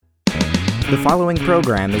The following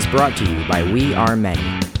program is brought to you by We Are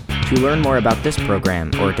Many. To learn more about this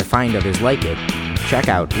program or to find others like it, check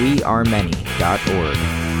out wearemany.org.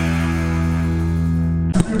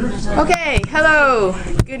 Okay, hello.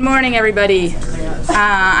 Good morning, everybody.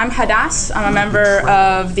 I'm Hadass. I'm a member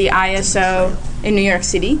of the ISO in New York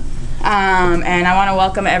City. And I want to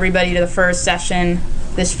welcome everybody to the first session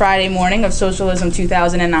this Friday morning of Socialism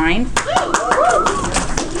 2009.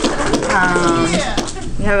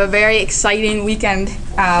 We have a very exciting weekend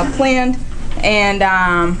planned, and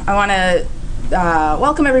I want to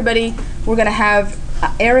welcome everybody. We're going to have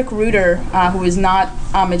Eric Reuter, who is not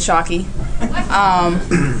Ahmed Shaki,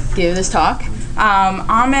 give this talk.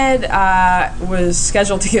 Ahmed was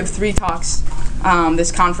scheduled to give 3 talks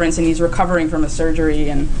this conference, and he's recovering from a surgery,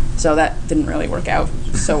 and so that didn't really work out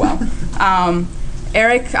so well.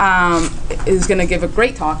 Eric is going to give a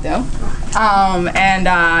great talk, though, and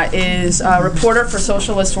is a reporter for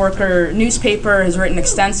Socialist Worker newspaper, has written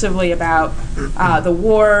extensively about the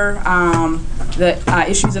war, the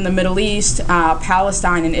issues in the Middle East,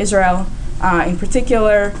 Palestine and Israel in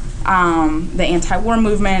particular, the anti-war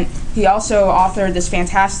movement. He also authored this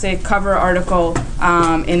fantastic cover article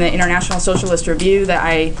in the International Socialist Review that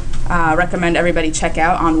I recommend everybody check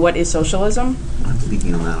out on what is socialism. I'm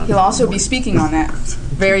speaking on that. He'll also be speaking on that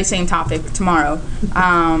very same topic tomorrow.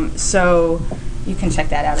 So you can check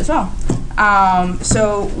that out as well.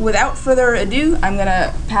 So without further ado, I'm going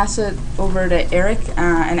to pass it over to Eric,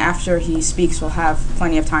 and after he speaks, we'll have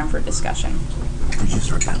plenty of time for discussion. Did you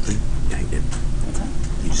start that thing? Yeah, you did. What's that?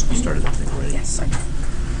 You just started that thing already? Yes.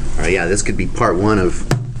 All right, yeah, this could be part 1 of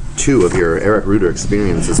 2 of your Eric Reuter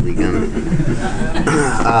experience this weekend.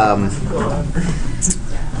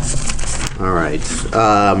 All right,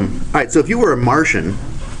 so if you were a Martian,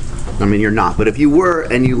 I mean, you're not, but if you were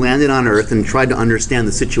and you landed on Earth and tried to understand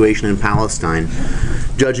the situation in Palestine,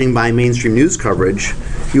 judging by mainstream news coverage,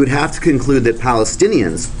 you would have to conclude that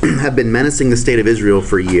Palestinians have been menacing the state of Israel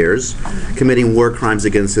for years, committing war crimes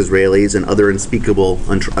against Israelis and other unspeakable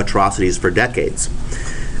atrocities for decades.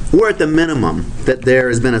 Or at the minimum, that there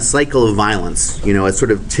has been a cycle of violence, a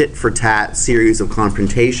sort of tit-for-tat series of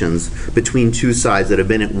confrontations between 2 sides that have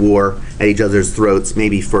been at war at each other's throats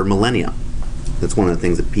maybe for millennia. That's one of the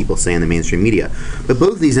things that people say in the mainstream media. But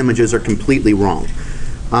both these images are completely wrong.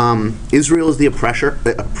 Israel is the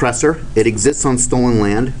oppressor. It exists on stolen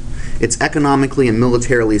land. It's economically and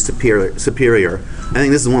militarily superior. I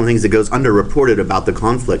think this is one of the things that goes underreported about the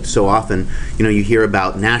conflict so often. You hear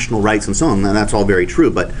about national rights and so on, and that's all very true,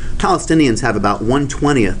 but Palestinians have about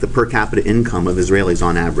 1/20th the per capita income of Israelis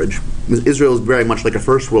on average. Israel is very much like a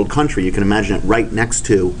first world country. You can imagine it right next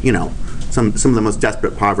to, some of the most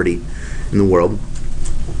desperate poverty in the world.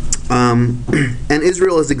 And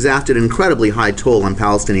Israel has exacted an incredibly high toll on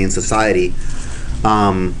Palestinian society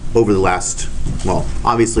over the last,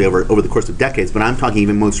 obviously over the course of decades, but I'm talking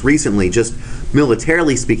even most recently, just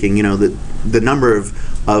militarily speaking, the number of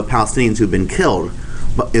Palestinians who've been killed,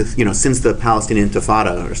 since the Palestinian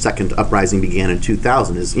Intifada, or second uprising, began in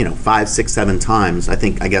 2000 is, 5, 6, 7 times, I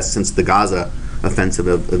guess since the Gaza offensive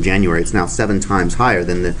of January, it's now 7 times higher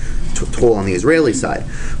than the toll on the Israeli side.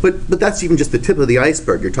 But that's even just the tip of the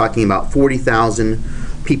iceberg. You're talking about 40,000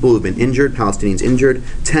 people who've been injured, Palestinians injured,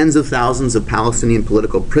 tens of thousands of Palestinian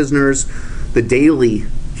political prisoners, the daily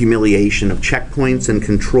humiliation of checkpoints and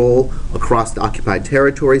control across the occupied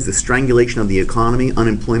territories, the strangulation of the economy,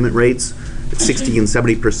 unemployment rates at 60 and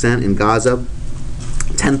 70% in Gaza,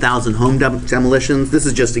 10,000 home demolitions. This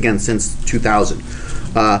is just, again, since 2000.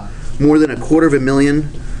 More than 250,000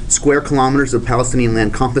 square kilometers of Palestinian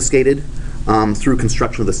land confiscated through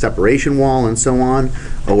construction of the separation wall and so on,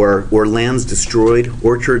 or lands destroyed,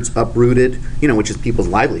 orchards uprooted, which is people's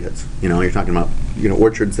livelihoods. You're talking about,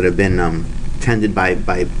 orchards that have been tended by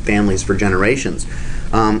families for generations.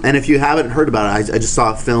 And if you haven't heard about it, I just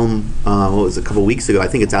saw a film, a couple weeks ago, I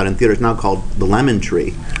think it's out in theaters now, called The Lemon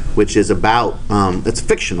Tree, which is about, it's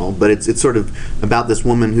fictional, but it's sort of about this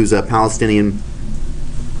woman who's a Palestinian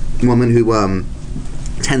woman who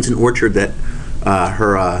tends an orchard that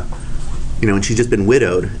and she's just been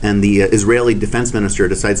widowed, and the Israeli defense minister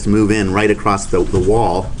decides to move in right across the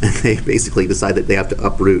wall, and they basically decide that they have to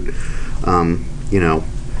uproot,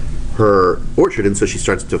 her orchard, and so she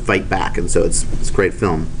starts to fight back, and so it's a great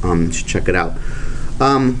film. You should check it out.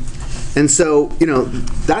 And so,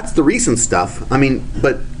 that's the recent stuff. In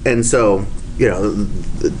terms of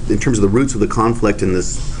the roots of the conflict and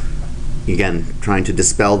this, again, trying to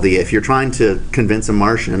dispel if you're trying to convince a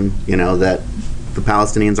Martian, that the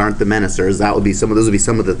Palestinians aren't the menacers, those would be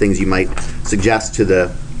some of the things you might suggest to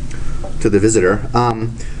the visitor.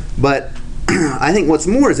 But I think what's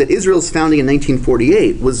more is that Israel's founding in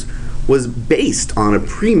 1948 was was based on a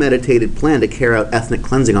premeditated plan to carry out ethnic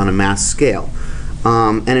cleansing on a mass scale.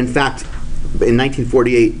 And in fact, in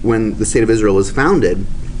 1948, when the State of Israel was founded,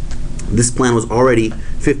 this plan was already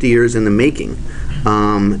 50 years in the making.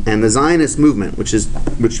 And the Zionist movement, which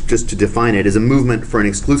just to define it, is a movement for an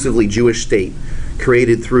exclusively Jewish state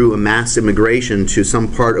created through a mass immigration to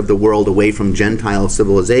some part of the world away from Gentile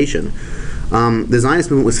civilization. The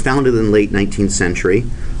Zionist movement was founded in the late 19th century,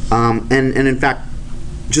 and in fact,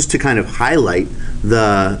 just to kind of highlight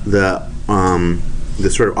the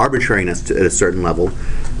sort of arbitrariness at a certain level,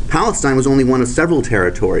 Palestine was only one of several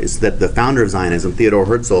territories that the founder of Zionism, Theodor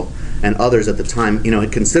Herzl, and others at the time,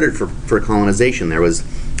 had considered for colonization. There was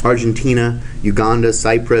Argentina, Uganda,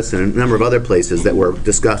 Cyprus, and a number of other places that were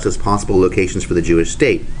discussed as possible locations for the Jewish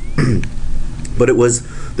state. But it was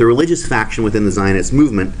the religious faction within the Zionist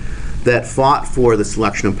movement that fought for the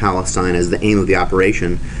selection of Palestine as the aim of the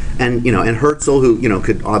operation. And Herzl, who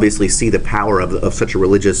could obviously see the power of such a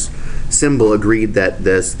religious symbol, agreed that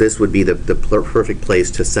this would be the perfect place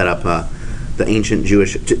to set up the ancient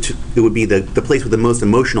Jewish. It would be the place with the most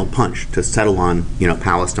emotional punch to settle on.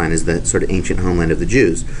 Palestine as the sort of ancient homeland of the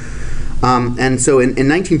Jews. And so in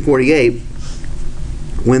 1948,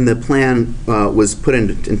 when the plan was put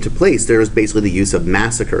into place, there was basically the use of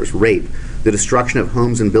massacres, rape, the destruction of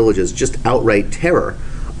homes and villages, just outright terror,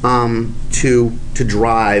 to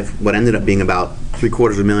drive what ended up being about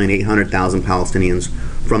 750,000 Palestinians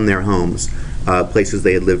from their homes, places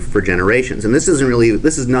they had lived for generations. And this isn't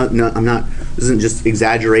just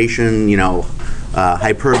exaggeration,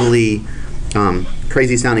 hyperbole,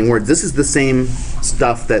 crazy sounding words. This is the same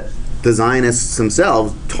stuff that the Zionists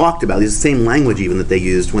themselves talked about. It's the same language even that they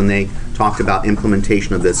used when they talked about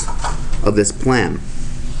implementation of this plan.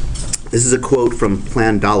 This is a quote from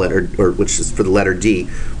Plan Dalet, or which is for the letter D,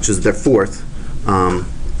 which is their fourth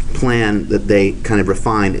plan that they kind of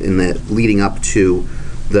refined in the leading up to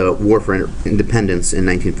the War for Independence in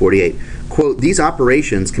 1948. Quote, "These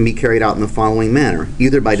operations can be carried out in the following manner,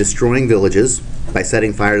 either by destroying villages, by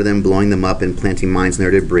setting fire to them, blowing them up, and planting mines in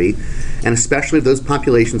their debris, and especially those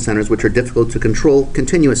population centers which are difficult to control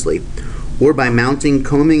continuously, or by mounting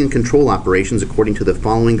combing and control operations according to the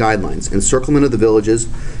following guidelines: encirclement of the villages,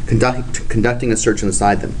 conducting a search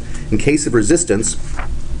inside them. In case of resistance,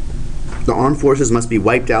 the armed forces must be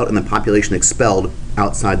wiped out and the population expelled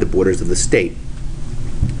outside the borders of the state."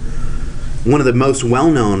 One of the most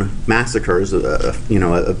well-known massacres, the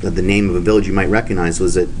name of a village you might recognize,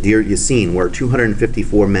 was at Deir Yassin, where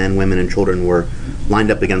 254 men, women, and children were lined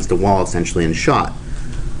up against a wall, essentially, and shot.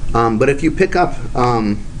 But if you pick up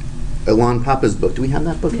Ilan Papa's book, do we have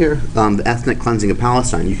that book here? The Ethnic Cleansing of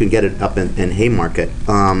Palestine. You can get it up in Haymarket,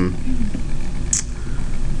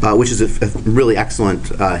 which is a really excellent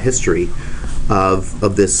history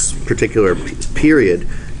of this particular period.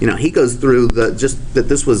 He goes through that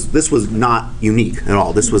this was not unique at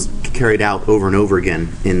all. This was carried out over and over again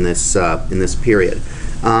in this period,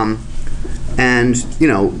 and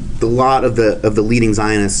the lot of the leading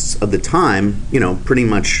Zionists of the time, pretty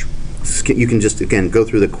much. You can just, again, go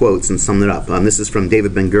through the quotes and sum it up. This is from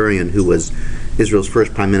David Ben-Gurion, who was Israel's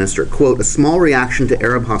first prime minister. Quote, "A small reaction to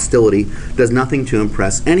Arab hostility does nothing to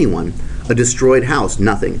impress anyone. A destroyed house,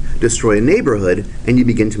 nothing. Destroy a neighborhood, and you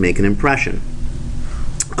begin to make an impression."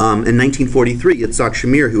 In 1943, Yitzhak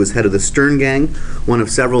Shamir, who was head of the Stern Gang, one of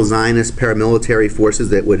several Zionist paramilitary forces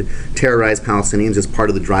that would terrorize Palestinians as part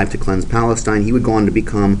of the drive to cleanse Palestine, he would go on to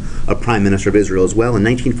become a prime minister of Israel as well. In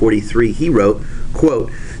 1943, he wrote, quote,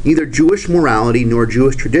 "Neither Jewish morality nor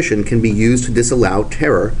Jewish tradition can be used to disallow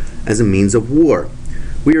terror as a means of war.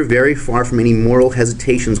 We are very far from any moral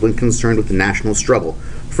hesitations when concerned with the national struggle.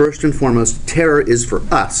 First and foremost, terror is for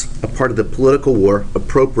us a part of the political war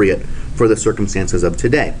appropriate for the circumstances of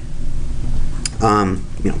today."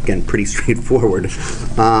 Again, pretty straightforward.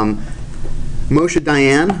 Moshe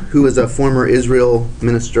Dayan, who is a former Israeli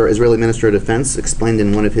Minister of Defense, explained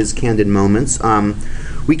in one of his candid moments,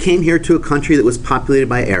 "We came here to a country that was populated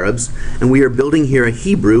by Arabs, and we are building here a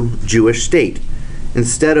Hebrew Jewish state.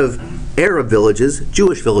 Instead of Arab villages,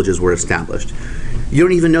 Jewish villages were established. You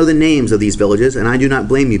don't even know the names of these villages, and I do not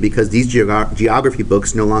blame you because these geography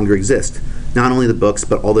books no longer exist. Not only the books,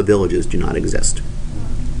 but all the villages do not exist."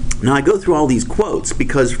 Now, I go through all these quotes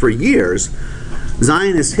because for years,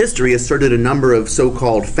 Zionist history asserted a number of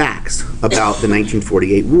so-called facts about the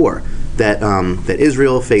 1948 war. That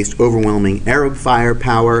Israel faced overwhelming Arab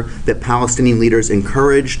firepower, that Palestinian leaders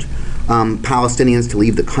encouraged Palestinians to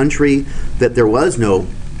leave the country, that there was no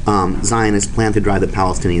Zionist plan to drive the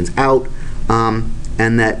Palestinians out,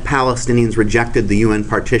 and that Palestinians rejected the UN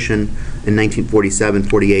partition in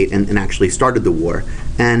 1947-48 and actually started the war.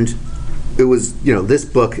 And it was this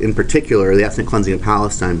book in particular, The Ethnic Cleansing of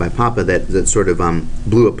Palestine by Papa, that sort of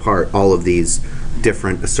blew apart all of these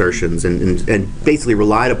different assertions and basically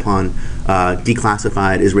relied upon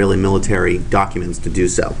declassified Israeli military documents to do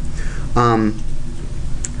so.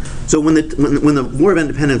 So when the War of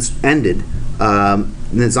Independence ended,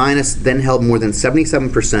 the Zionists then held more than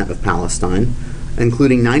 77% of Palestine,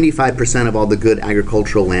 including 95% of all the good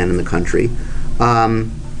agricultural land in the country.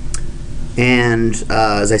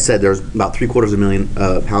 As I said, there's about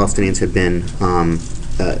 750,000 Palestinians had been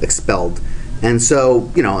expelled. And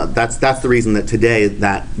so, that's the reason that today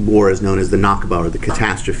that war is known as the Nakba, or the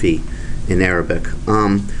catastrophe in Arabic.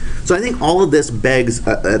 So I think all of this begs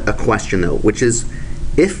a question, though, which is,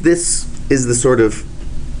 if this is the sort of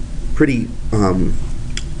pretty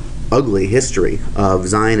ugly history of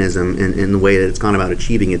Zionism in the way that it's gone about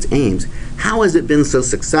achieving its aims, how has it been so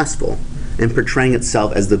successful in portraying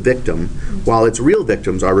itself as the victim, while its real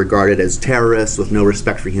victims are regarded as terrorists with no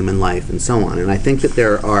respect for human life and so on? And I think that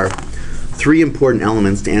there are three important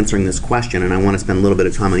elements to answering this question, and I want to spend a little bit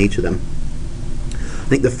of time on each of them. I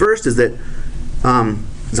think the first is that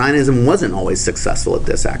Zionism wasn't always successful at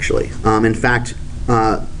this, actually. In fact,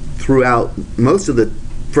 throughout most of the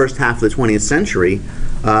first half of the 20th century,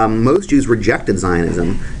 most Jews rejected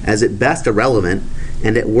Zionism as at best irrelevant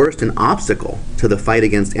and at worst an obstacle to the fight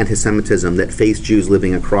against anti-Semitism that faced Jews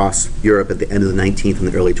living across Europe at the end of the 19th and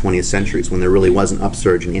the early 20th centuries, when there really was an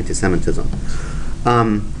upsurge in anti-Semitism.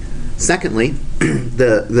 Secondly, even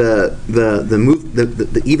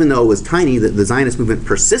though it was tiny, the Zionist movement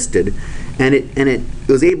persisted, and it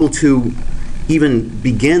was able to even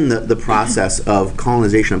begin the process of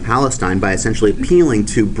colonization of Palestine by essentially appealing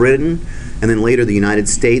to Britain and then later the United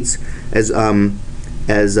States as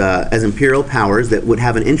imperial powers that would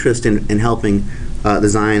have an interest in helping the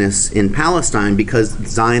Zionists in Palestine, because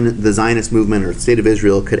the Zionist movement or State of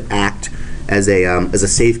Israel could act as a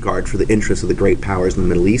safeguard for the interests of the great powers in the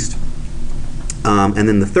Middle East. And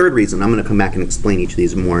then the third reason, I'm going to come back and explain each of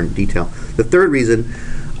these more in detail. The third reason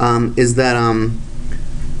is that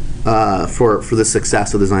for the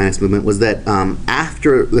success of the Zionist movement was that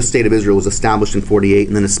after the State of Israel was established in 1948,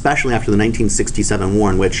 and then especially after the 1967 war,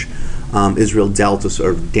 in which Israel dealt a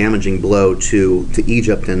sort of damaging blow to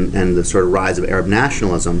Egypt and the sort of rise of Arab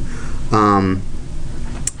nationalism,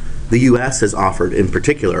 the U.S. has offered, in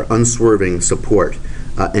particular, unswerving support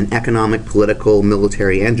in economic, political,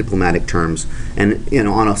 military, and diplomatic terms, and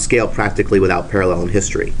on a scale practically without parallel in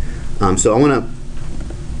history. So I want to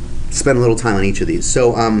spend a little time on each of these.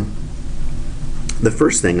 So the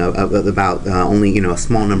first thing about only a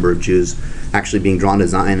small number of Jews actually being drawn to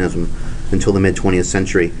Zionism until the mid-20th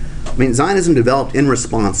century. I mean, Zionism developed in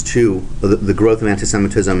response to the growth of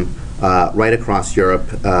anti-Semitism right across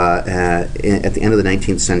Europe at the end of the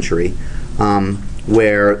 19th century,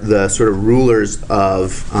 where the sort of rulers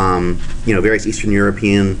of various Eastern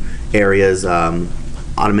European areas,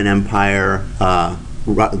 Ottoman Empire, the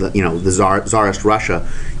Tsarist Russia,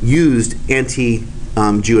 used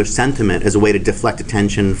anti-Jewish sentiment as a way to deflect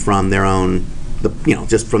attention from their own,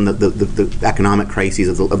 just from the economic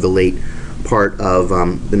crises of the late part of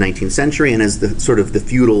the 19th century, and as the sort of the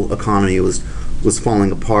feudal economy was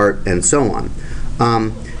falling apart and so on.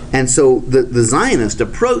 And so the Zionist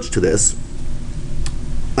approach to this,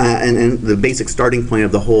 and the basic starting point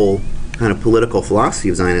of the whole kind of political philosophy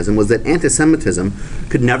of Zionism, was that anti-Semitism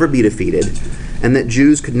could never be defeated, and that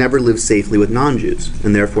Jews could never live safely with non-Jews,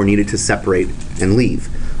 and therefore needed to separate and leave.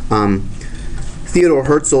 Theodor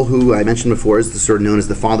Herzl, who I mentioned before, is sort of known as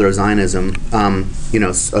the father of Zionism,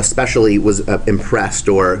 especially was impressed,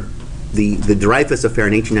 or the Dreyfus Affair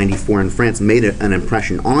in 1894 in France made an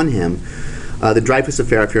impression on him. The Dreyfus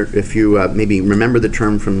Affair, if you maybe remember the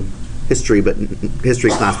term from history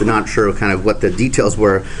class, but not sure kind of what the details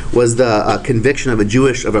were, was the conviction of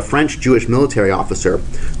a French Jewish military officer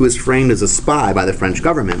who was framed as a spy by the French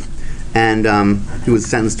government, and he was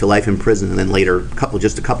sentenced to life in prison, and then later,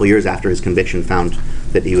 just a couple years after his conviction, found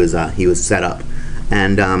that he was set up.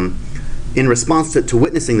 And in response to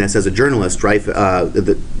witnessing this as a journalist, Herzl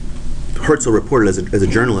reported as a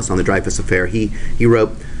journalist on the Dreyfus Affair. He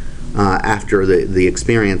wrote, after the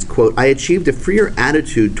experience, quote, "I achieved a freer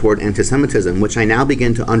attitude toward anti-Semitism, which I now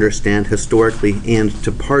begin to understand historically and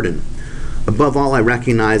to pardon. Above all, I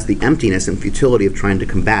recognize the emptiness and futility of trying to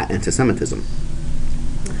combat anti-Semitism."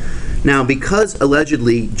 Now, because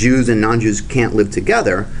allegedly Jews and non-Jews can't live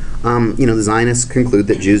together, the Zionists conclude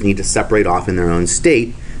that Jews need to separate off in their own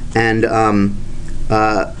state, and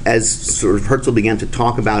as sort of Herzl began to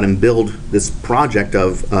talk about and build this project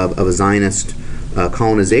of a Zionist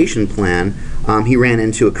colonization plan, he ran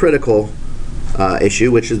into a critical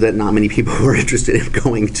issue, which is that not many people were interested in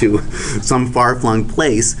going to some far-flung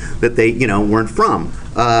place that they, weren't from.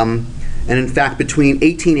 And in fact, between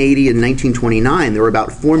 1880 and 1929, there were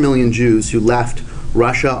about 4 million Jews who left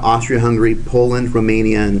Russia, Austria-Hungary, Poland,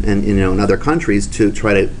 Romania, and other countries to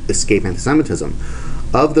try to escape anti-Semitism.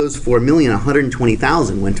 Of those 4 million,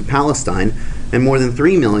 120,000 went to Palestine, and more than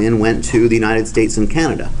 3 million went to the United States and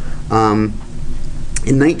Canada.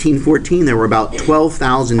 In 1914, there were about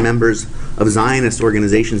 12,000 members of Zionist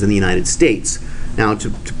organizations in the United States. Now, to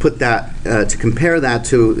put that, to compare that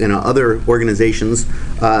to other organizations,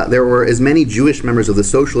 there were as many Jewish members of the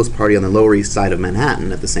Socialist Party on the Lower East Side of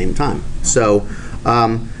Manhattan at the same time. So,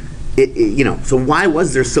 so why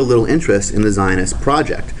was there so little interest in the Zionist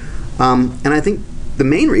project? And I think the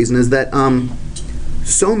main reason is that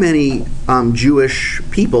so many Jewish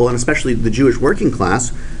people, and especially the Jewish working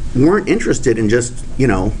class, weren't interested in just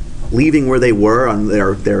leaving where they were on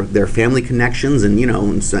their family connections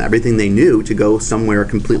and so everything they knew to go somewhere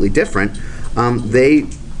completely different. They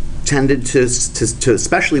tended to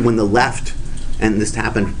especially when the left, and this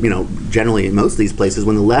happened generally in most of these places,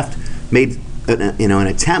 when the left made an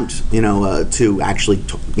attempt to actually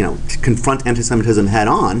to confront anti-Semitism head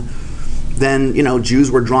on, then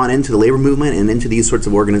Jews were drawn into the labor movement and into these sorts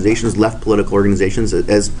of organizations, left political organizations,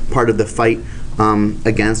 as part of the fight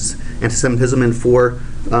against anti-Semitism and for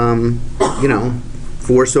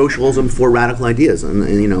socialism, for radical ideas,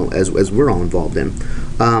 and as we're all involved in.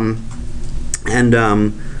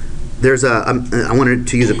 There's I wanted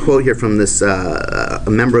to use a quote here from this a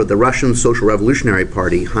member of the Russian Social Revolutionary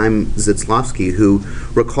Party, Chaim Zitslovsky, who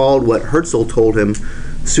recalled what Herzl told him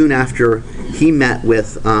soon after he met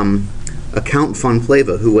with Count von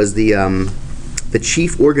Pleva, who was the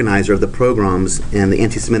chief organizer of the pogroms and the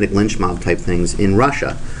anti-Semitic lynch mob type things in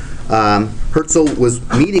Russia. Herzl was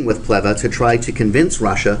meeting with Pleva to try to convince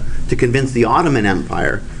Russia, to convince the Ottoman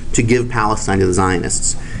Empire to give Palestine to the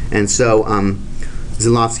Zionists. And so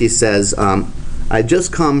Zitslovsky says, I've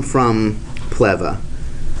just come from Pleva.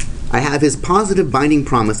 I have his positive binding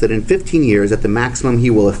promise that in 15 years, at the maximum, he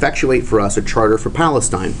will effectuate for us a charter for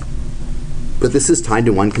Palestine. But this is tied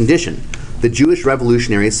to one condition. The Jewish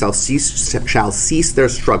revolutionaries shall cease their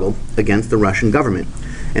struggle against the Russian government.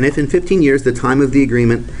 And if in 15 years the time of the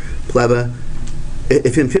agreement,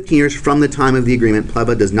 if in 15 years from the time of the agreement,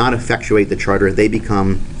 Pleva does not effectuate the charter, they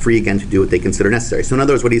become free again to do what they consider necessary. So in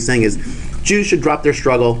other words, what he's saying is Jews should drop their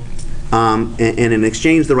struggle, and in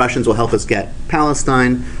exchange the Russians will help us get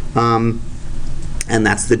Palestine, and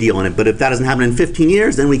that's the deal in it. But if that doesn't happen in 15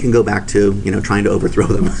 years, then we can go back to trying to overthrow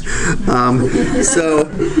them.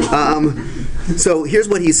 So here's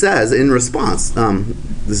what he says in response.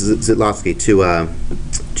 This is Zitslovsky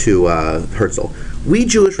to Herzl. We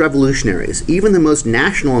Jewish revolutionaries, even the most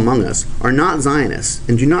national among us, are not Zionists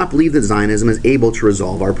and do not believe that Zionism is able to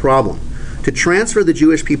resolve our problem. To transfer the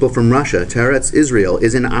Jewish people from Russia to Eretz Israel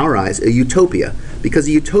is in our eyes a utopia, because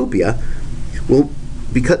a utopia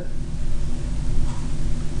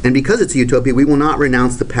because it's a utopia, we will not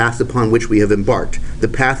renounce the path upon which we have embarked, the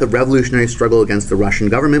path of revolutionary struggle against the Russian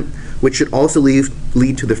government, which should also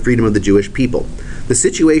lead to the freedom of the Jewish people. The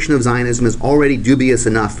situation of Zionism is already dubious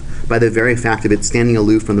enough by the very fact of its standing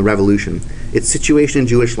aloof from the revolution. Its situation in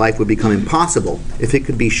Jewish life would become impossible if it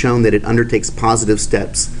could be shown that it undertakes positive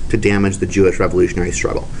steps to damage the Jewish revolutionary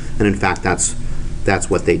struggle. And in fact, that's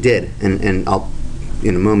what they did. And I'll,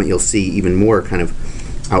 in a moment, you'll see even more kind of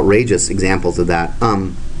outrageous examples of that.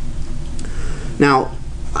 Now,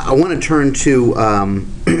 I want to turn to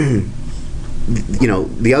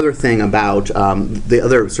the other thing about the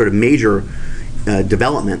other sort of major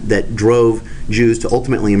development that drove Jews to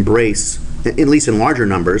ultimately embrace, at least in larger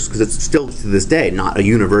numbers, because it's still to this day not a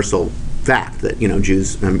universal fact that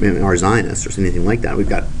Jews are Zionists or anything like that. We've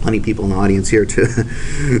got plenty of people in the audience here to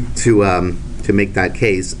make that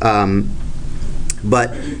case.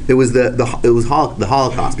 But it was the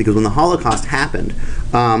Holocaust, because when the Holocaust happened,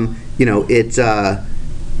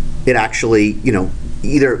 it actually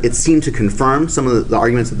either it seemed to confirm some of the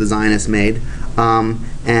arguments that the Zionists made, and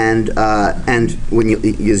when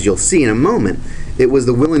as you'll see in a moment, it was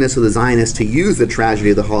the willingness of the Zionists to use the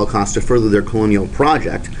tragedy of the Holocaust to further their colonial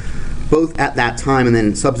project, both at that time and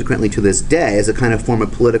then subsequently to this day, as a kind of form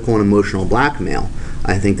of political and emotional blackmail.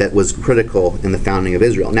 I think that was critical in the founding of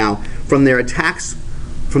Israel. Now, from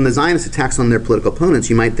the Zionist attacks on their political opponents,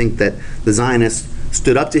 you might think that the Zionists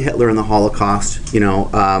stood up to Hitler in the Holocaust,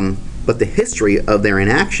 but the history of their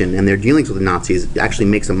inaction and their dealings with the Nazis actually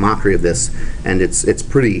makes a mockery of this, and it's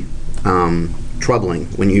pretty troubling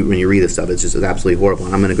when you read this stuff. It's absolutely horrible.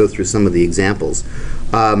 And I'm going to go through some of the examples.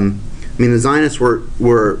 mean, the Zionists were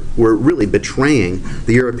really betraying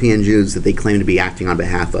the European Jews that they claimed to be acting on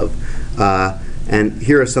behalf of. And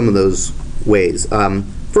here are some of those ways.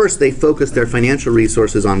 First, they focused their financial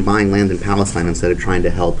resources on buying land in Palestine instead of trying to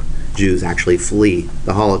help Jews actually flee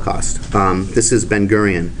the Holocaust. This is Ben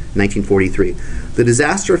Gurion, 1943. The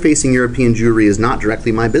disaster facing European Jewry is not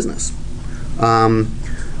directly my business.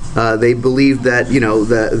 They believed that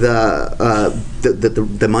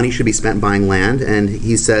the money should be spent buying land, and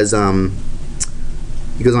he says.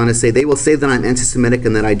 He goes on to say, they will say that I'm anti-Semitic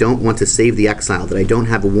and that I don't want to save the exile, that I don't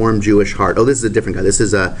have a warm Jewish heart. Oh, this is a different guy. This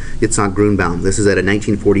is Yitzhak Grunbaum. This is at a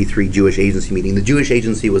 1943 Jewish Agency meeting. The Jewish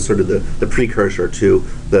Agency was sort of the precursor to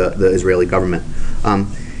the Israeli government.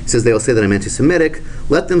 He says, they will say that I'm anti-Semitic.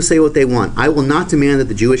 Let them say what they want. I will not demand that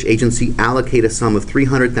the Jewish Agency allocate a sum of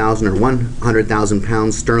 300,000 or 100,000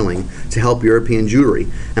 pounds sterling to help European Jewry.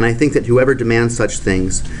 And I think that whoever demands such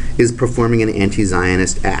things is performing an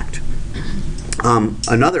anti-Zionist act.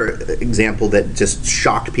 Another example that just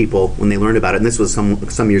shocked people when they learned about it, and this was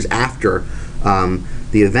some years after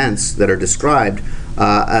the events that are described,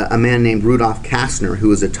 a man named Rudolf Kastner, who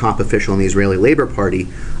was a top official in the Israeli Labor Party,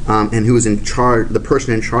 and who was the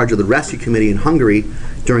person in charge of the Rescue Committee in Hungary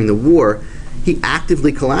during the war, he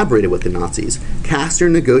actively collaborated with the Nazis. Kastner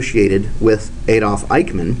negotiated with Adolf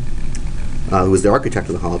Eichmann, who was the architect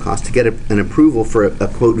of the Holocaust, to get an approval for a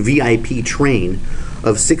quote, VIP train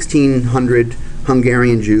of 1,600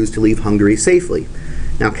 Hungarian Jews to leave Hungary safely.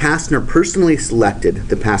 Now, Kastner personally selected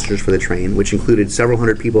the passengers for the train, which included several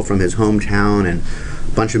hundred people from his hometown and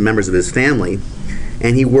a bunch of members of his family,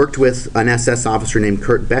 and he worked with an SS officer named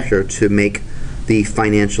Kurt Becher to make the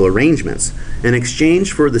financial arrangements. In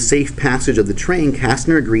exchange for the safe passage of the train,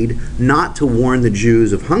 Kastner agreed not to warn the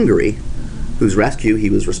Jews of Hungary, whose rescue he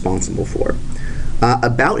was responsible for,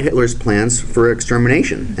 about Hitler's plans for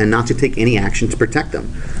extermination and not to take any action to protect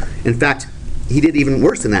them. In fact, he did even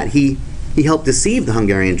worse than that. He helped deceive the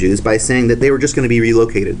Hungarian Jews by saying that they were just going to be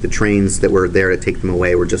relocated. The trains that were there to take them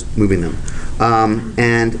away were just moving them.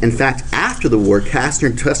 And in fact, after the war,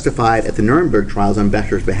 Kastner testified at the Nuremberg trials on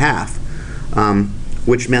Becher's behalf,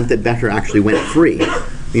 which meant that Becher actually went free.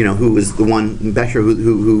 Who was the one, Becher,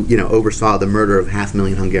 who oversaw the murder of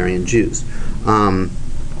 500,000 Hungarian Jews.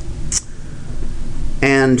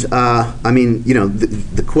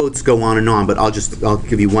 The quotes go on and on, but I'll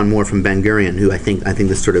give you one more from Ben Gurion, who I think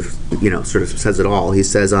this sort of says it all. He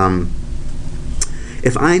says,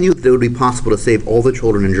 if I knew that it would be possible to save all the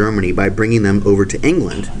children in Germany by bringing them over to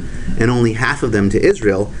England and only half of them to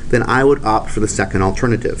Israel, then I would opt for the second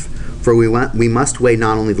alternative. For we must weigh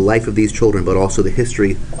not only the life of these children, but also the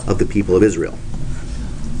history of the people of Israel.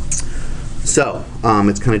 So,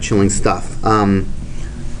 it's kind of chilling stuff.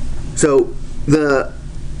 So the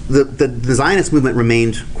Zionist movement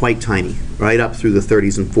remained quite tiny, right up through the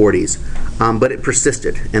 30s and 40s, but it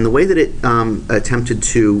persisted. And the way that it attempted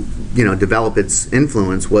to, develop its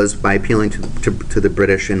influence was by appealing to the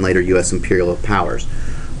British and later U.S. imperial powers.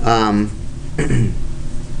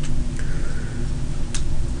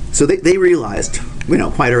 So they realized,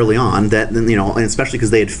 quite early on that, and especially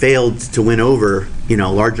because they had failed to win over,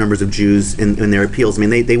 large numbers of Jews in their appeals. I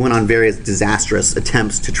mean, they went on various disastrous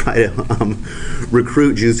attempts to try to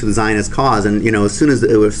recruit Jews to the Zionist cause, and as soon as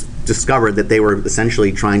it was discovered that they were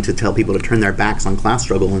essentially trying to tell people to turn their backs on class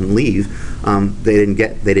struggle and leave, they didn't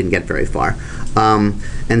get very far.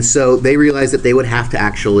 And so they realized that they would have to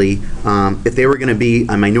actually, if they were going to be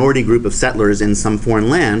a minority group of settlers in some foreign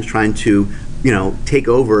land trying to take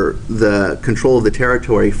over the control of the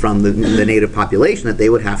territory from the native population, that they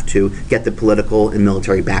would have to get the political and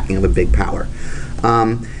military backing of a big power.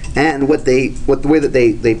 And the way that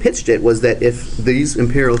they pitched it was that if these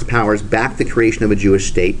imperialist powers backed the creation of a Jewish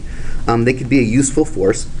state, they could be a useful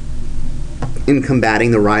force in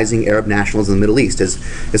combating the rising Arab nationalism in the Middle East.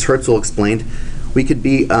 As Herzl explained, we could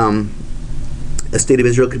be a state of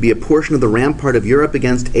Israel could be a portion of the rampart of Europe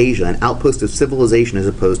against Asia, an outpost of civilization as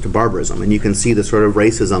opposed to barbarism. And you can see the sort of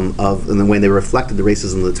racism and the way they reflected the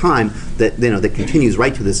racism of the time that that continues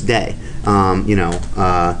right to this day.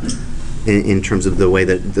 In terms of the way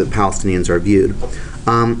that the Palestinians are viewed,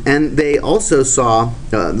 and they also saw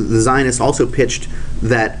the Zionists also pitched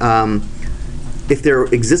that. If there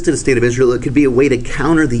existed a state of Israel, it could be a way to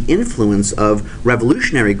counter the influence of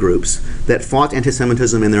revolutionary groups that fought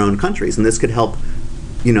anti-Semitism in their own countries, and this could help,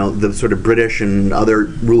 the sort of British and other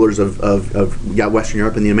rulers of Western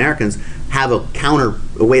Europe and the Americans have a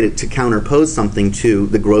way to counterpose something to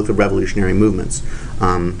the growth of revolutionary movements.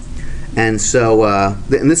 And so,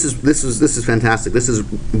 and this is fantastic. This is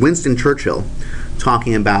Winston Churchill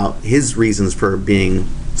talking about his reasons for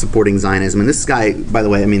supporting Zionism. And this guy, by the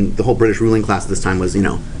way, the whole British ruling class at this time was,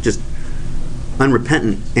 just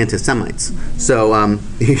unrepentant anti-Semites. So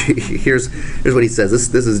here's what he says.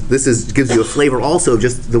 This gives you a flavor also of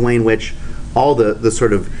just the way in which all the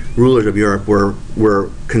sort of rulers of Europe were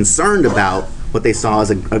concerned about what they saw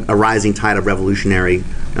as a rising tide of revolutionary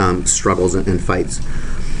struggles and fights.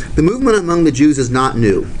 The movement among the Jews is not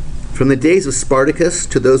new. From the days of Spartacus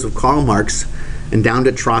to those of Karl Marx and down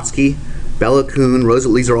to Trotsky, Bela Kun, Rosa,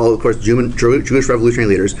 these are all, of course, Jewish revolutionary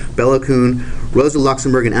leaders, Bela Kun, Rosa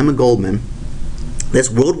Luxemburg, and Emma Goldman, this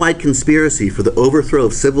worldwide conspiracy for the overthrow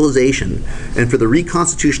of civilization and for the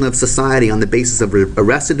reconstitution of society on the basis of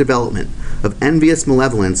arrested development, of envious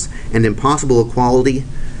malevolence, and impossible equality,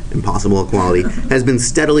 has been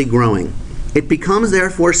steadily growing. It becomes,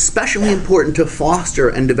 therefore, especially important to foster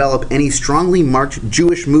and develop any strongly marked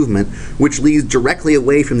Jewish movement which leads directly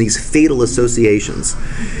away from these fatal associations.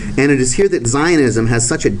 And it is here that Zionism has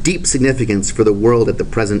such a deep significance for the world at the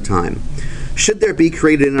present time. Should there be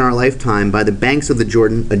created in our lifetime by the banks of the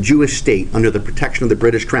Jordan a Jewish state under the protection of the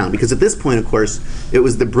British Crown? Because at this point, of course, it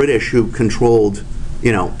was the British who controlled,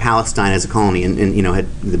 Palestine as a colony, and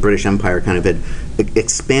the British Empire kind of had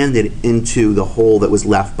expanded into the hole that was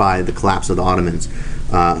left by the collapse of the Ottomans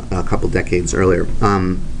a couple decades earlier.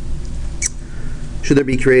 Should there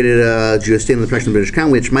be created a Jewish state in the protection of the British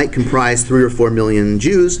Crown, which might comprise 3 or 4 million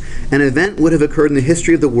Jews, an event would have occurred in the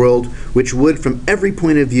history of the world which would, from every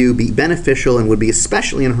point of view, be beneficial and would be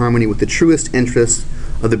especially in harmony with the truest interests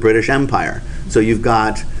of the British Empire. So you've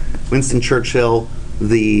got Winston Churchill,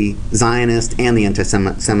 the Zionist, and the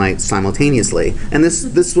anti-Semite simultaneously. And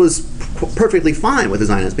this was perfectly fine with the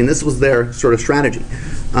Zionists. I mean, this was their sort of strategy.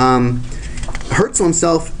 Herzl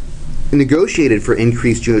himself negotiated for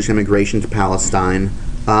increased Jewish immigration to Palestine.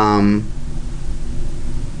 I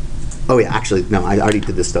already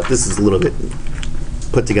did this stuff. This is a little bit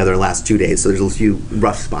put together the last 2 days, so there's a few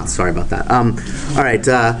rough spots. Sorry about that. All right.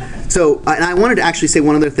 And I wanted to actually say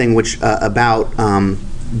one other thing, which about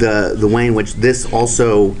the way in which this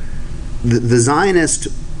also the Zionist.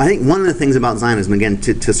 I think one of the things about Zionism, again,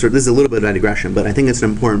 to sort of, this is a little bit of a digression, but I think it's an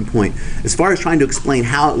important point, as far as trying to explain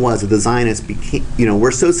how it was that the Zionists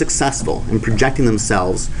were so successful in projecting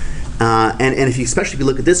themselves, and especially if you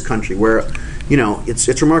look at this country, where,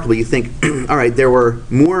 it's remarkable. You think, all right, there were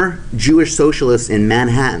more Jewish socialists in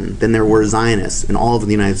Manhattan than there were Zionists in all of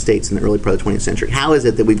the United States in the early part of the 20th century. How is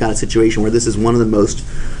it that we've got a situation where this is one of the most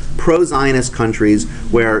pro-Zionist countries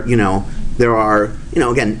where, there are,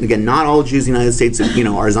 again, not all Jews in the United States,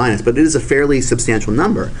 are Zionists, but it is a fairly substantial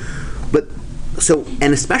number.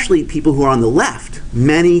 And especially people who are on the left,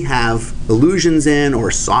 many have illusions in or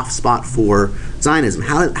a soft spot for Zionism.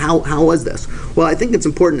 How was this? Well, I think it's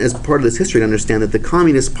important as part of this history to understand that the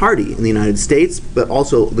Communist Party in the United States, but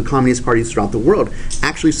also the Communist parties throughout the world,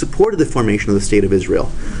 actually supported the formation of the State of Israel.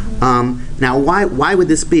 Now, why would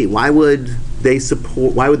this be? Why would the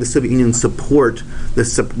Soviet Union support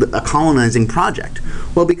a colonizing project?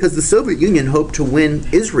 Well, because the Soviet Union hoped to win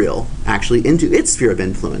Israel actually into its sphere of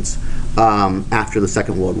influence after the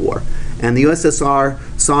Second World War. And the USSR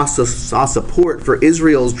saw support for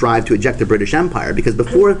Israel's drive to eject the British Empire, because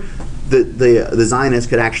before the Zionists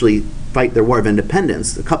could actually fight their war of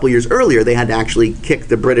independence, a couple years earlier they had to actually kick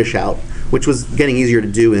the British out, which was getting easier to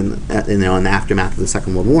do in the aftermath of the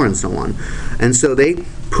Second World War and so on. And so they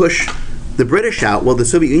push the British out. Well, the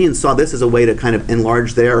Soviet Union saw this as a way to kind of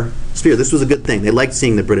enlarge their sphere. This was a good thing. They liked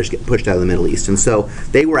seeing the British get pushed out of the Middle East. And so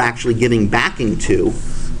they were actually giving backing to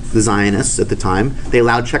the Zionists at the time. They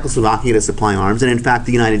allowed Czechoslovakia to supply arms. And in fact,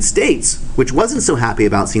 the United States, which wasn't so happy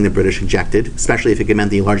about seeing the British ejected, especially if it meant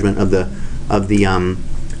the enlargement of the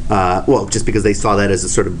just because they saw that as a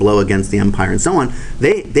sort of blow against the empire and so on,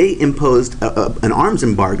 they imposed an arms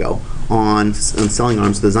embargo on selling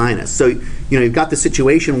arms to the Zionists. So, you've got the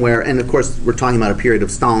situation where, and of course we're talking about a period of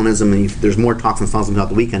Stalinism, and there's more talks on Stalinism throughout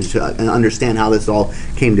the weekend to understand how this all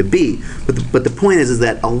came to be. But the point is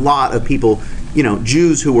that a lot of people,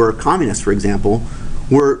 Jews who were communists, for example,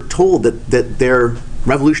 were told that their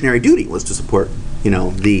revolutionary duty was to support,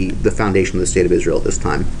 the foundation of the State of Israel at this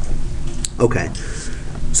time. Okay.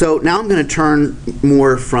 So now I'm going to turn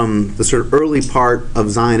more from the sort of early part of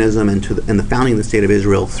Zionism and the founding of the State of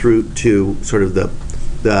Israel through to sort of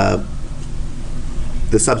the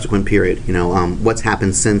subsequent period. What's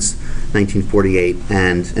happened since 1948,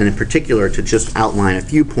 and in particular to just outline a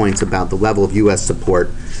few points about the level of U.S. support,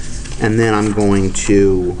 and then I'm going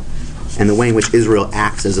to, and the way in which Israel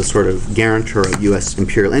acts as a sort of guarantor of U.S.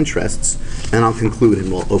 imperial interests, and I'll conclude and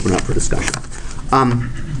we'll open up for discussion.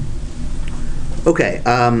 Okay,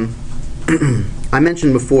 I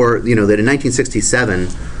mentioned before, that in 1967,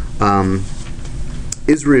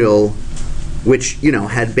 Israel, which,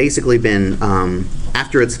 had basically been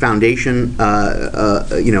after its foundation, by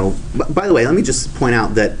the way, let me just point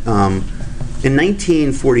out that in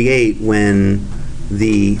 1948, when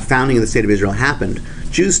the founding of the State of Israel happened,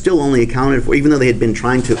 Jews still only accounted for, even though they had been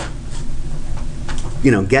trying to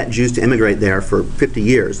get Jews to immigrate there for 50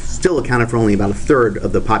 years, still accounted for only about a third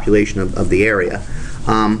of the population of the area.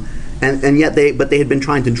 And yet they had been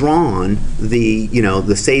trying to draw on the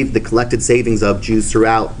collected savings of Jews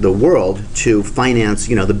throughout the world to finance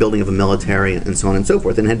the building of a military and so on and so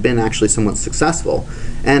forth, and had been actually somewhat successful,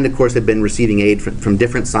 and of course had been receiving aid from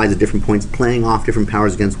different sides at different points, playing off different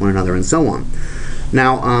powers against one another and so on.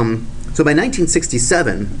 Now, so by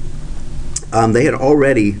 1967, they had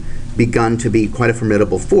already begun to be quite a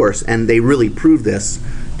formidable force, and they really proved this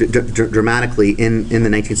dramatically in the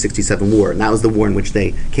 1967 war. And that was the war in which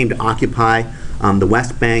they came to occupy the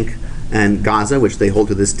West Bank and Gaza, which they hold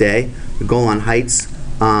to this day, the Golan Heights,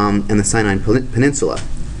 and the Sinai Peninsula.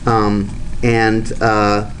 And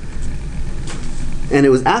it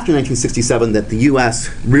was after 1967 that the U.S.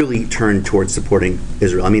 really turned towards supporting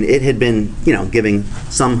Israel. I mean, it had been, giving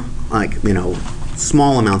some,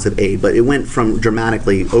 small amounts of aid, but it went from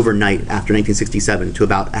dramatically overnight after 1967 to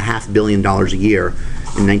about $500 million a year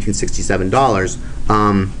in 1967 dollars.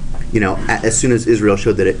 As soon as Israel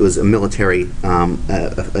showed that it was a military,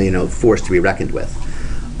 force to be reckoned with.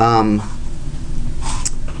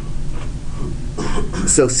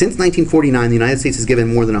 So since 1949, the United States has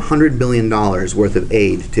given more than $100 billion worth of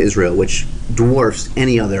aid to Israel, which dwarfs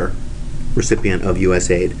any other recipient of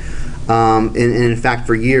U.S. aid. And in fact,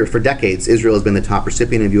 for decades, Israel has been the top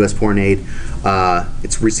recipient of U.S. foreign aid.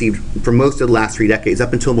 It's received for most of the last 3 decades,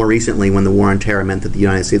 up until more recently when the war on terror meant that the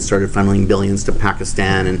United States started funneling billions to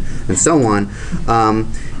Pakistan and so on.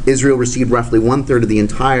 Israel received roughly 1/3 of the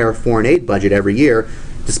entire foreign aid budget every year,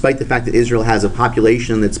 despite the fact that Israel has a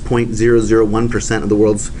population that's 0.001% of the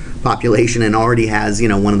world's population and already has,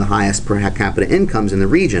 one of the highest per capita incomes in the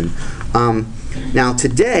region. Now,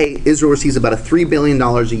 today, Israel receives about $3 billion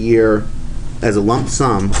a year as a lump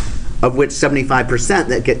sum, of which 75%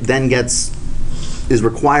 is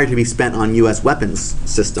required to be spent on U.S. weapons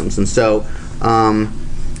systems. And so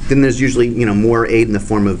then there's usually, more aid in the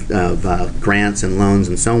form of grants and loans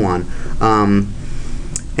and so on.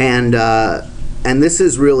 And this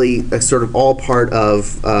is really a sort of all part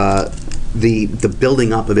of the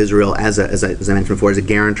building up of Israel as I mentioned before, as a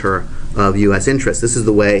guarantor of U.S. interests. This is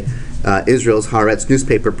the way Israel's Haaretz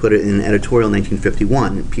newspaper put it in an editorial in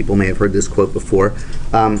 1951. People may have heard this quote before.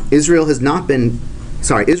 Israel has been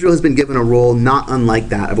given a role not unlike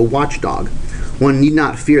that of a watchdog. One need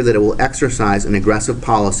not fear that it will exercise an aggressive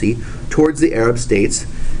policy towards the Arab states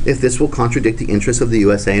if this will contradict the interests of the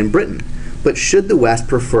USA and Britain. But should the West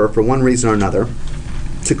prefer, for one reason or another,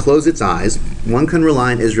 to close its eyes, one can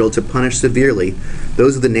rely on Israel to punish severely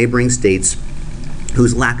those of the neighboring states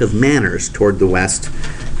whose lack of manners toward the West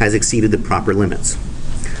has exceeded the proper limits.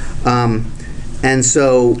 And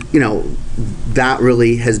so, that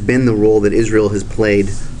really has been the role that Israel has played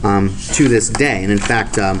to this day. And in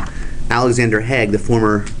fact, Alexander Haig, the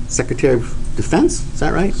former Secretary of Defense, is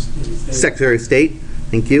that right? Secretary of State,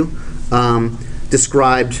 thank you,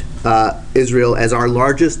 described Israel as our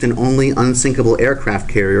largest and only unsinkable aircraft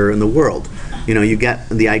carrier in the world. You get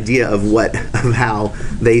the idea of how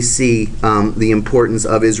they see the importance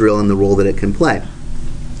of Israel and the role that it can play.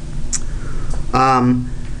 And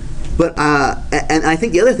I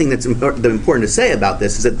think the other thing that's important to say about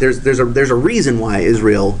this is that there's a reason why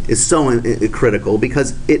Israel is so critical,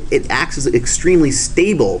 because it acts as an extremely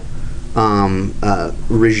stable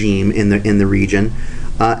regime in the region.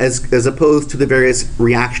 As opposed to the various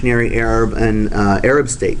reactionary Arab and Arab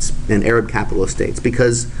states and Arab capitalist states,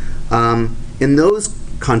 because in those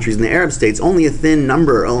countries, in the Arab states, only a thin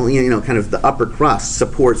number, kind of the upper crust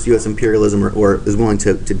supports U.S. imperialism or is willing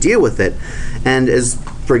to deal with it. And as,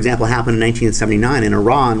 for example, happened in 1979 in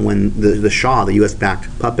Iran, when the Shah, the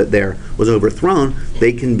U.S.-backed puppet there, was overthrown,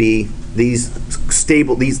 they can be these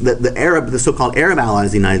stable, the so-called Arab allies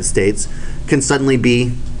of the United States can suddenly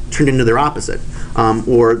be turned into their opposite.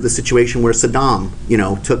 Or the situation where Saddam,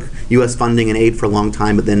 took U.S. funding and aid for a long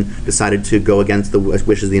time, but then decided to go against the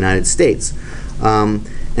wishes of the United States.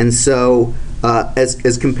 And so,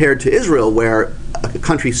 as compared to Israel, where a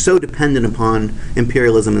country so dependent upon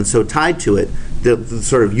imperialism and so tied to it, the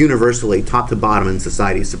sort of universally, top to bottom in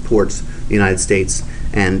society, supports the United States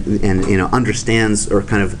and understands, or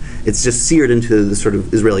kind of, it's just seared into the sort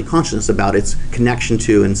of Israeli consciousness about its connection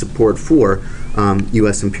to and support for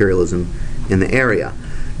U.S. imperialism in the area.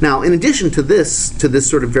 Now, in addition to this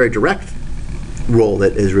sort of very direct role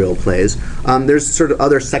that Israel plays. There's sort of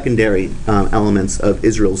other secondary elements of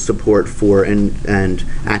Israel's support for and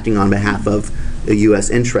acting on behalf of the U.S.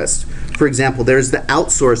 interests. For example, there's the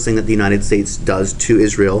outsourcing that the United States does to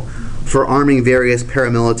Israel for arming various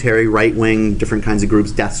paramilitary, right-wing, different kinds of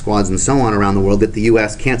groups, death squads, and so on around the world that the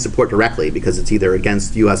U.S. can't support directly because it's either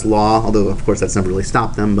against U.S. law, although of course that's never really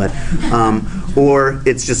stopped them, but or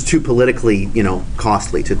it's just too politically,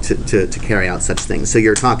 costly to carry out such things. So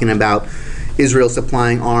you're talking about Israel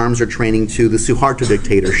supplying arms or training to the Suharto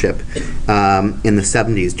dictatorship in the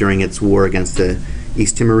 70s during its war against the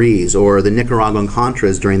East Timorese, or the Nicaraguan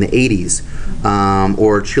Contras during the 80s,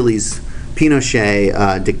 or Chile's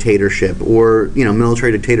Pinochet dictatorship, or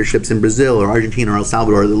military dictatorships in Brazil or Argentina or El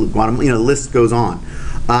Salvador, Guatemala. The list goes on.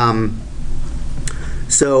 And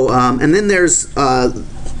then there's,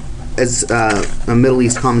 as a Middle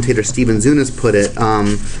East commentator Stephen Zunas put it,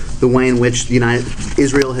 the way in which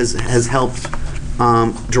Israel has helped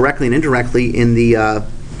directly and indirectly in the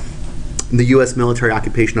U.S. military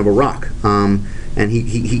occupation of Iraq. And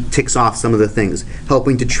he ticks off some of the things: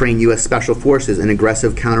 helping to train U.S. special forces in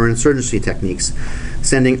aggressive counterinsurgency techniques,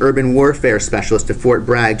 sending urban warfare specialists to Fort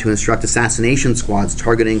Bragg to instruct assassination squads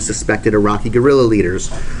targeting suspected Iraqi guerrilla leaders.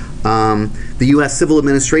 The U.S. civil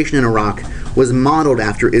administration in Iraq was modeled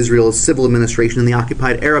after Israel's civil administration in the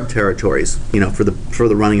occupied Arab territories, for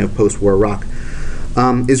the running of post-war Iraq.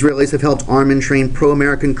 Israelis have helped arm and train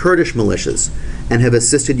pro-American Kurdish militias and have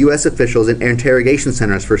assisted U.S. officials in interrogation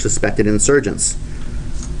centers for suspected insurgents.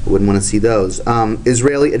 Wouldn't want to see those.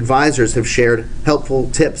 Israeli advisors have shared helpful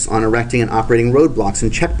tips on erecting and operating roadblocks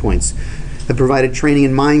and checkpoints, have provided training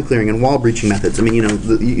in mine clearing and wall breaching methods. I mean,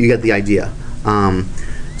 you get the idea.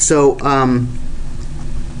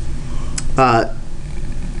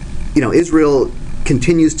 Israel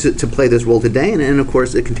continues to play this role today, and of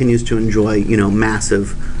course it continues to enjoy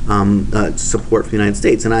massive support from the United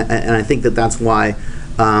States, and I think that's why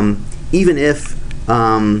even if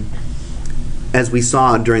as we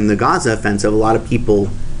saw during the Gaza offensive, a lot of people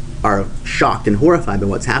are shocked and horrified by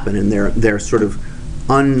what's happened, and their sort of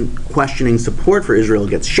unquestioning support for Israel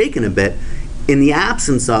gets shaken a bit in the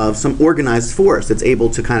absence of some organized force that's able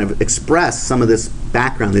to kind of express some of this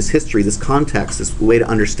background, this history, this context, this way to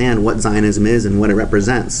understand what Zionism is and what it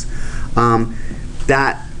represents.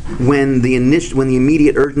 That when the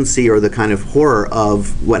immediate urgency or the kind of horror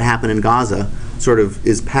of what happened in Gaza sort of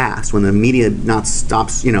is past, when the media not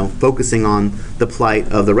stops, focusing on the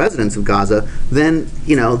plight of the residents of Gaza, then,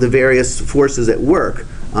 the various forces at work,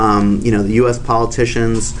 the U.S.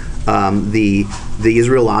 politicians, the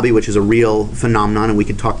Israel lobby, which is a real phenomenon, and we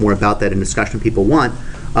could talk more about that in discussion if people want,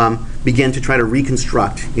 begin to try to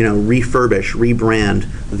reconstruct, refurbish, rebrand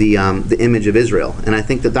the image of Israel. And I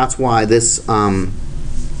think that's why this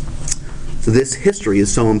history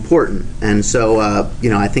is so important. And so,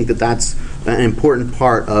 I think that's an important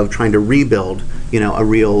part of trying to rebuild, a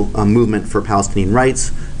real movement for Palestinian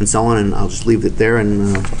rights and so on. And I'll just leave it there,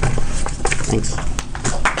 and thanks.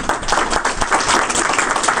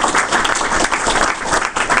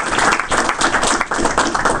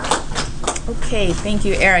 Okay, thank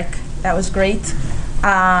you, Eric. That was great.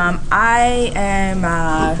 I am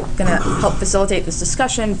going to help facilitate this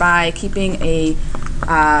discussion by keeping a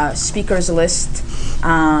speakers list.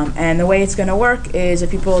 And the way it's going to work is if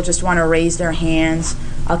people just want to raise their hands,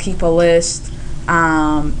 I'll keep a list.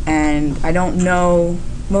 And I don't know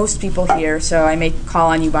most people here, so I may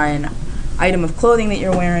call on you by an item of clothing that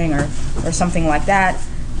you're wearing or something like that.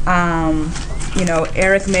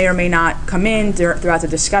 Eric may or may not come in throughout the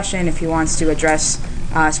discussion if he wants to address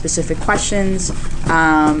specific questions.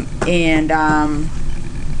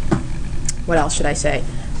 What else should I say?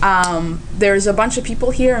 There's a bunch of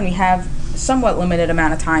people here, and we have somewhat limited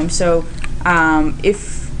amount of time. So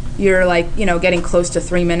if you're getting close to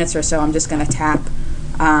 3 minutes or so, I'm just going to tap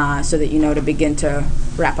so that to begin to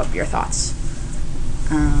wrap up your thoughts.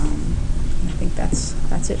 I think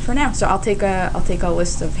that's it for now. So I'll take a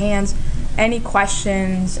list of hands. Any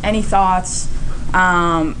questions? Any thoughts?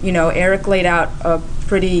 Eric laid out a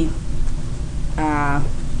pretty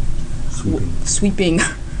sweeping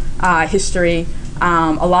history,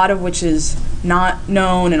 a lot of which is not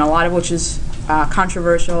known and a lot of which is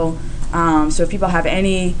controversial. So if people have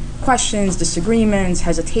any questions, disagreements,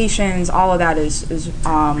 hesitations, all of that is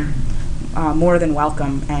more than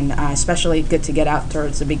welcome, and especially good to get out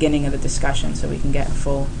towards the beginning of the discussion so we can get a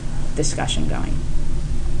full discussion going.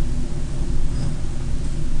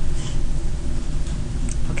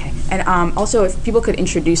 Okay, and also if people could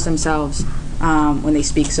introduce themselves when they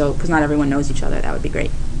speak, so because not everyone knows each other, that would be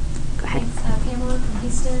great. Go ahead. Thanks. Pamela from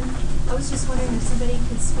Houston. I was just wondering if somebody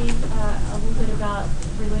could speak a little bit about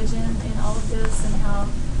religion in all of this and how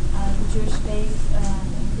the Jewish faith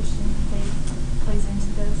and Christian faith plays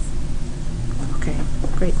into this. Okay,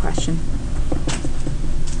 great question.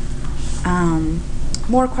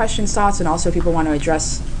 More questions, thoughts, and also if people want to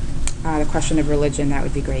address the question of religion, that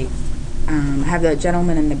would be great. I have the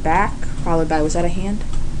gentleman in the back, followed by, was that a hand?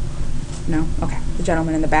 No? Okay. The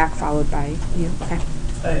gentleman in the back, followed by you. Okay.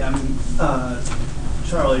 Hey, I'm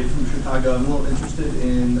Charlie from Chicago. I'm a little interested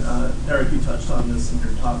in, Eric, you touched on this in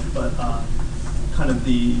your talk, but kind of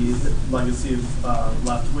the legacy of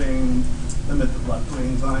left-wing, the myth of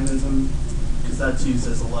left-wing Zionism, because that's used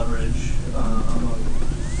as a leverage among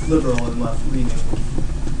liberal and left-leaning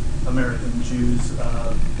American Jews.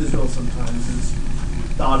 Israel sometimes is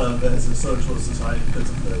thought of as a socialist society because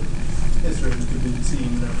of the history of the Kibbutzim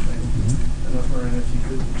and everything. And I was wondering if you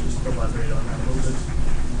could just elaborate on that a little bit.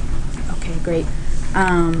 Okay, great.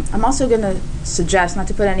 I'm also going to suggest, not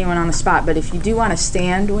to put anyone on the spot, but if you do want to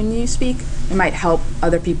stand when you speak, it might help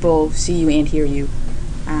other people see you and hear you.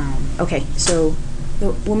 Okay, so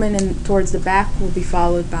the woman towards the back will be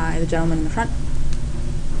followed by the gentleman in the front.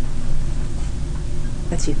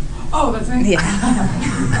 That's you. Oh, that's me? Yeah.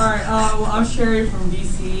 All right, well, I'm Sherry from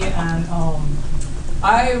DC, and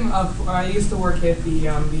I used to work at the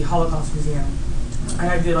Holocaust Museum, and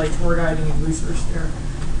I did like tour guiding and research there.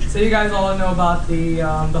 So you guys all know about the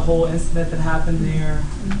whole incident that happened there.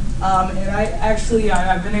 And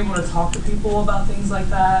I've been able to talk to people about things like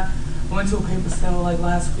that. I went to a paper sale like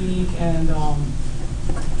last week and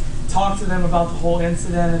talked to them about the whole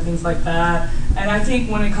incident and things like that. And I think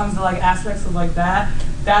when it comes to like aspects of like that,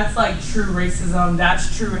 that's like true racism,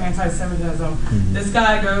 that's true anti-Semitism. This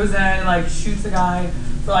guy goes in and like shoots a guy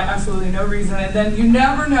for like absolutely no reason, and then you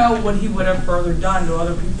never know what he would have further done to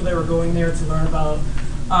other people that were going there to learn about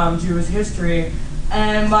Jewish history.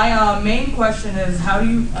 And my main question is, how do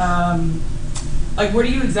you, like, where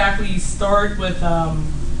do you exactly start with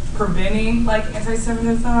preventing like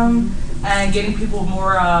anti-Semitism and getting people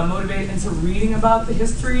more motivated into reading about the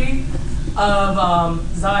history of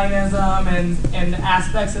Zionism and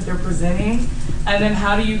aspects that they're presenting? And then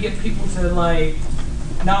how do you get people to like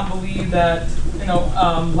not believe that, you know,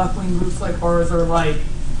 left-wing groups like ours are like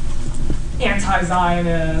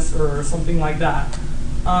anti-Zionist or something like that?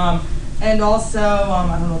 And also,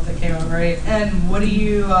 I don't know if that came out right. And what do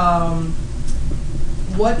you,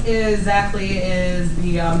 what exactly is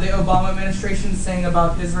the Obama administration saying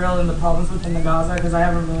about Israel and the problems within the Gaza? Because I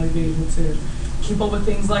haven't really been able to keep up with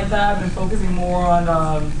things like that. I've been focusing more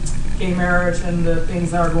on gay marriage and the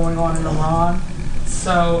things that are going on in Iran.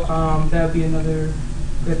 So that would be another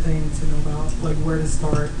good thing to know about, like where to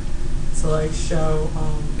start to like show,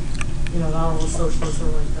 you know, not all socialists are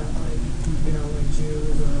like that, like, you know, like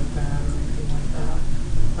Jews or bad or anything like that.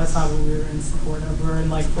 That's not what we're in support of. We're in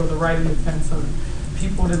like for the right and defense of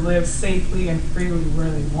people to live safely and freely where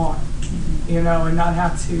they want, you know, and not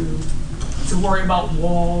have to worry about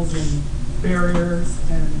walls and barriers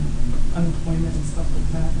and unemployment and stuff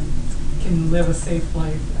like that, and can live a safe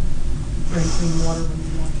life and drink clean water when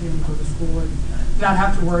you want to and go to school and not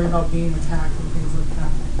have to worry about being attacked and things like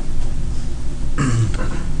that.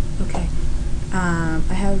 Okay.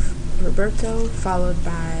 I have Roberto, followed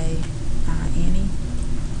by Annie.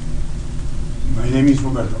 My name is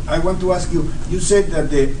Roberto. I want to ask you, you said that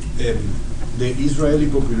the Israeli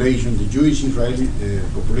population, the Jewish Israeli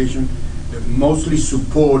population, mostly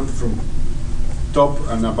support from top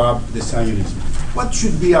and above the Zionism. What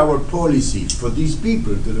should be our policy for these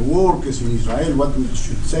people, to the workers in Israel, what we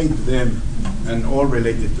should say to them, and all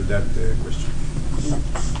related to that question?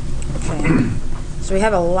 Okay. So we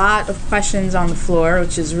have a lot of questions on the floor,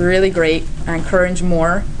 which is really great. I encourage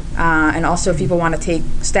more. And also if people want to take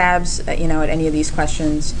stabs at, you know, at any of these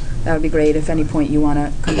questions, that would be great. If any point you want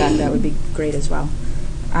to come back, that would be great as well.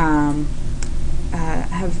 I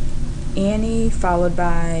have Annie, followed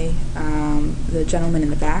by the gentleman in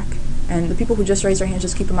the back. And the people who just raised their hands,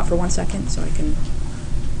 just keep them up for 1 second so I can...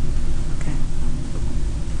 Okay.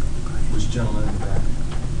 Which gentleman in the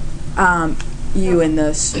back? You in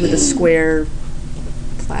the with the square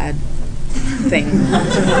plaid thing.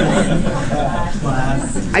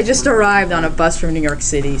 I just arrived on a bus from New York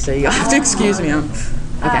City, so you have to excuse me. Okay.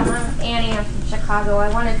 I'm Annie. I'm from Chicago. I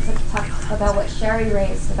wanted to talk about what Sherry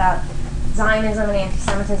raised about Zionism and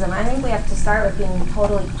anti-Semitism. I think we have to start with being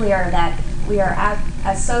totally clear that we are,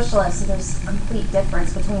 as socialists, there's a complete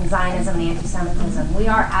difference between Zionism and anti-Semitism. We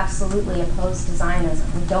are absolutely opposed to Zionism.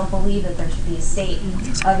 We don't believe that there should be a state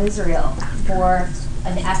of Israel for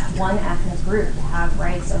one ethnic group to have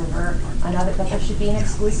rights over another, but there should be an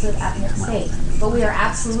exclusive ethnic state. but we are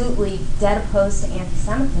absolutely dead opposed to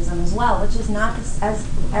anti-Semitism as well, which is not, as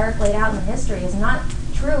Eric laid out in the history, is not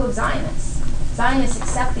true of Zionists. Zionists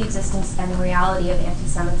accept the existence and the reality of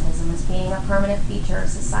anti-Semitism as being a permanent feature of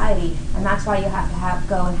society, and that's why you have to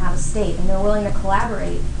go and have a state. And they're willing to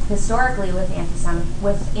collaborate historically with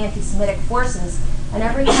anti-Semitic forces. And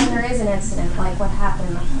every time there is an incident like what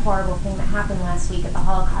happened, the horrible thing that happened last week at the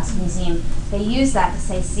Holocaust Museum, they use that to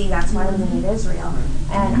say, see, that's why we need Israel.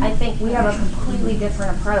 And I think we have a completely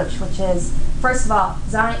different approach, which is, first of all,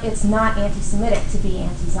 it's not anti-Semitic to be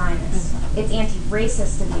anti-Zionist. It's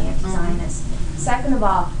anti-racist to be anti-Zionist. Second of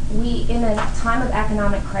all, we, in a time of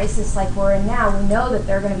economic crisis like we're in now, we know that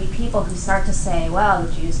there are going to be people who start to say, well,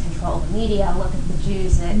 the Jews control the media, look at the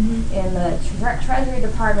Jews in the Treasury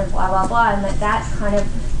Department, blah, blah, blah, and that kind of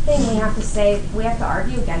thing we have to say, we have to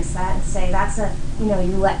argue against that and say that's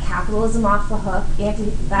you let capitalism off the hook,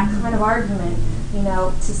 that kind of argument,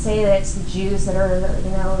 to say that it's the Jews that are,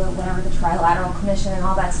 whatever, the Trilateral Commission and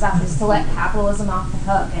all that stuff is to let capitalism off the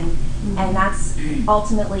hook, and that's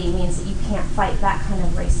ultimately means that you can't fight that kind of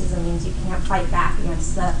racism, means you can't fight back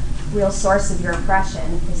against the real source of your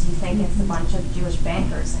oppression because you think it's a bunch of Jewish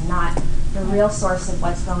bankers and not the real source of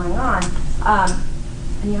what's going on.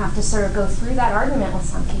 And you have to sort of go through that argument with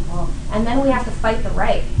some people. And then we have to fight the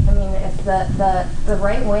right. I mean, if the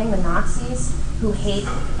right wing, the Nazis, who hate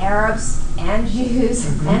Arabs and Jews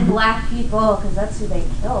and black people, because that's who they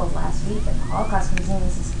killed last week at the Holocaust Museum,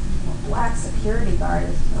 this black security guard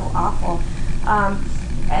is so awful.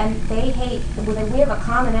 And they hate, we have a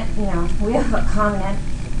common,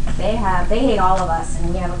 they hate all of us, and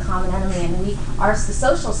we have a common enemy, and the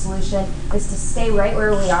social solution is to stay right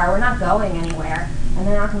where we are. We're not going anywhere, and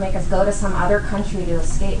they're not going to make us go to some other country to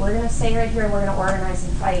escape. We're going to stay right here, and we're going to organize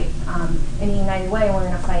and fight in a united way, and we're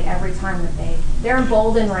going to fight every time that they're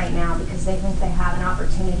emboldened right now because they think they have an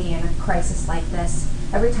opportunity in a crisis like this.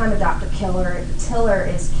 Every time a Dr. Tiller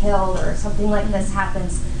is killed or something like this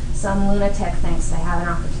happens, some lunatic thinks they have an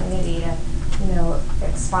opportunity to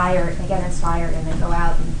they get inspired and they go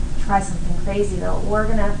out and try something crazy. We're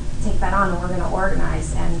going to take that on and we're going to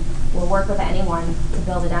organize and we'll work with anyone to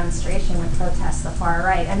build a demonstration and protest the far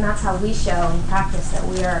right. And that's how we show in practice that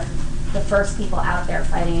we are the first people out there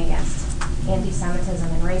fighting against anti-Semitism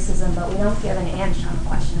and racism, but we don't give an inch on the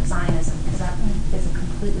question of Zionism because that is a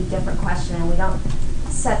completely different question, and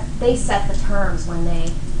they set the terms when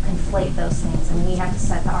they conflate those things, and we have to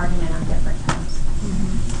set the argument on different terms.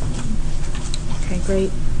 Okay,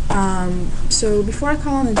 great. So before I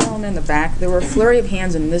call on the gentleman in the back, there were a flurry of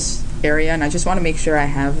hands in this area, and I just want to make sure I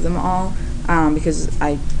have them all because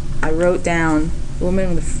I wrote down the woman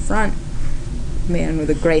in the front, the man with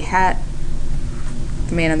a gray hat,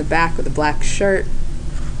 the man in the back with a black shirt,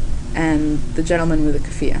 and the gentleman with a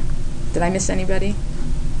keffiyeh. Did I miss anybody?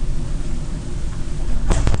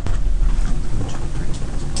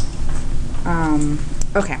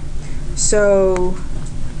 Okay, so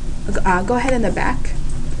go ahead in the back.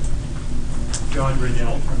 John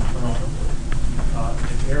Riddell from Toronto.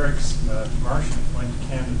 If Eric's Martian went to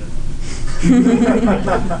Canada,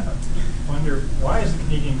 wonder why is the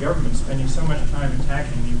Canadian government spending so much time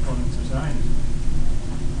attacking the opponents of Zionism?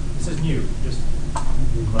 This is new, just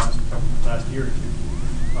last year or two.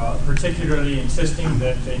 Particularly insisting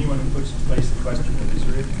that anyone who puts in place the question of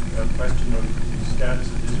Israel, the question of the status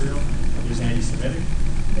of Israel, is anti-Semitic.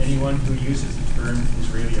 Anyone who uses the term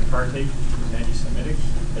Israeli apartheid is anti-Semitic,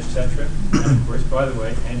 etc. And of course, by the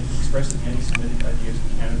way, expressing anti-Semitic ideas in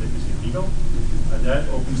Canada is illegal. That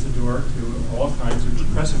opens the door to all kinds of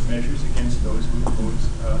repressive measures against those who oppose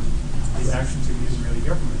the actions of the Israeli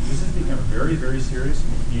government. This has become very, very serious in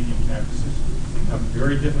Canadian campuses.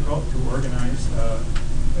 Very difficult to organize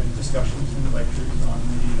discussions and lectures on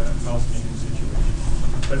the Palestinian situation.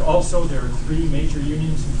 But also there are three major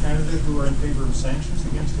unions in Canada who are in favor of sanctions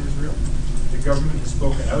against Israel. The government has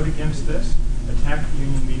spoken out against this, attacked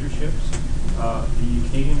union leaderships. The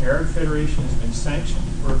Canadian Arab Federation has been sanctioned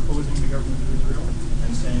for opposing the government of Israel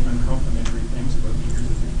and saying uncomplimentary things about leaders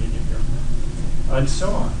of the Canadian government, and so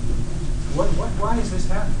on. Why is this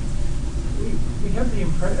happening? We have the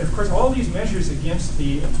impression, of course, all these measures against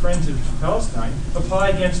the Friends of Palestine apply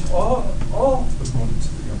against all opponents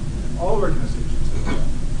of the government, all organizations of the government.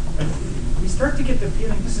 And we start to get the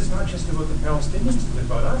feeling this is not just about the Palestinians, it's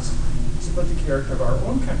about us. It's about the character of our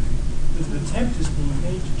own country. The attempt is being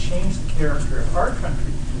made to change the character of our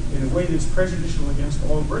country in a way that's prejudicial against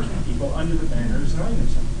all working people under the banner of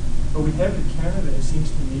Zionism. But we have in Canada, it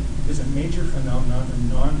seems to me, is a major phenomenon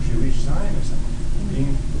of non-Jewish Zionism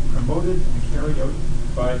being promoted and carried out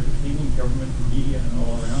by the Canadian government, the media, and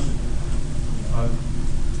all around it.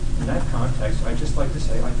 In that context, context, I'd just like to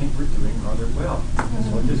say I think we're doing rather well.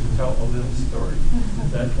 So I'll just tell a little story.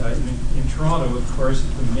 That in Toronto, of course,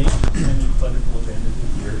 the major political event of the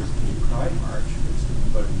year is the Pride March. It's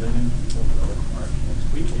about 1 million people will march next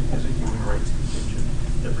week. It has a human rights contingent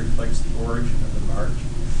that reflects the origin of the march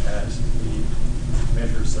as the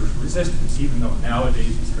measure of social resistance, even though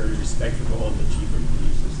nowadays it's very respectable, the chief of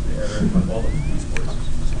police is there, and all the police forces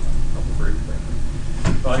and so on, very quickly.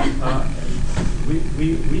 But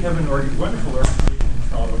we have a wonderful organization in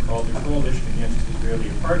Toronto called the Coalition Against Israeli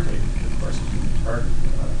Apartheid, which of course has been the target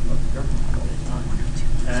of the government all the time.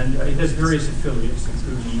 And it has various affiliates,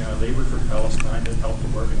 including Labour for Palestine, that help to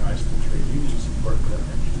organize the trade union support that I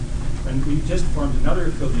mentioned. And we just formed another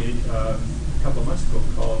affiliate a couple of months ago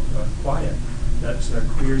called Quiet, that's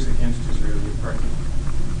Queers Against Israeli Apartheid.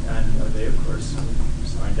 And they, of course,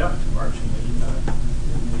 signed up to march in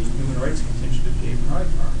the human rights contingent of Gay Pride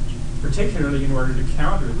March, particularly in order to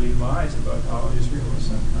counter the lies about how Israel is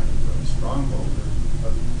some kind of stronghold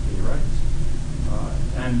of gay rights.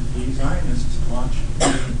 And the Zionists launched a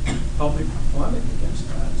public polemic against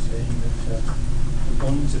that, saying that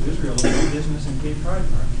opponents of Israel have no business in Gay Pride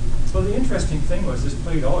March. So the interesting thing was this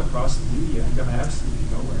played all across the media and got absolutely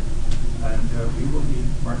nowhere. And we will be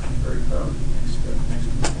marching very proudly next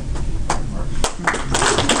weekend at the Gay Pride March.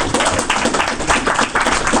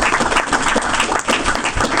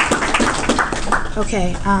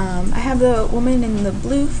 Okay, I have the woman in the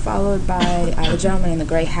blue followed by the gentleman in the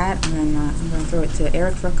gray hat, and then I'm going to throw it to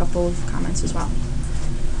Eric for a couple of comments as well.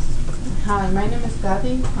 Hi, my name is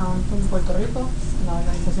Kathy. I'm from Puerto Rico, la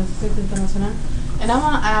Organización Social Internacional. And I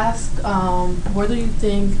want to ask, where do you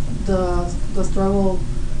think the struggle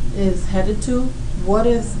is headed to? What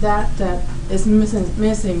is that is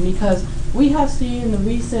missing? Because we have seen the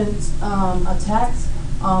recent attacks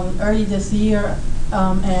early this year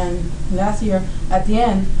and last year. At the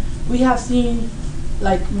end, we have seen,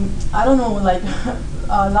 like, I don't know, like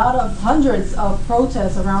a lot of hundreds of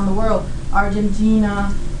protests around the world,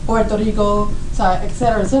 Argentina, Puerto Rico, et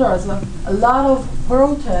cetera, et cetera. So a lot of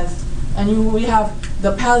protests, and we have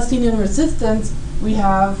the Palestinian resistance. We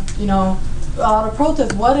have, a lot of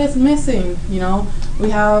protests. What is missing? We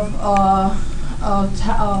have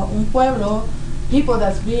un pueblo, people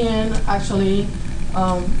that's being actually,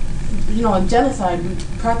 genocide.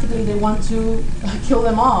 Practically, they want to kill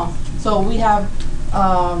them all. So we have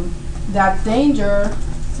that danger.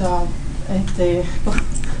 So,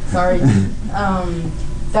 sorry.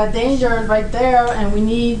 That danger right there, and we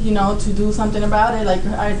need, to do something about it. Like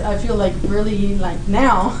I feel like really like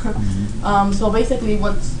now. So basically,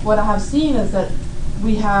 what I have seen is that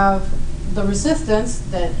we have the resistance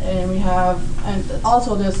and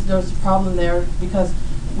also there's a problem there, because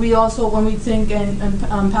we also, when we think in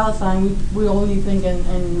Palestine, we only think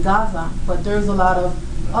in Gaza, but there's a lot of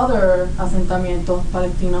other asentamientos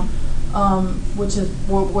Palestino, which is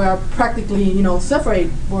where practically separate,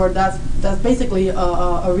 where that's basically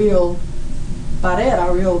a real barrera,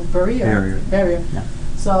 a real barrier. Yeah.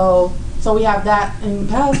 So we have that in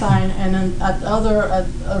Palestine, and then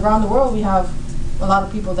around the world we have a lot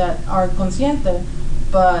of people that are consciente,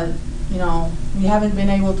 but we haven't been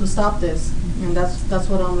able to stop this, and that's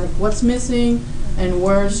what I'm like. What's missing, and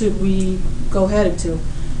where should we go headed to?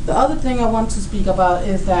 The other thing I want to speak about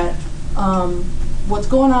is that what's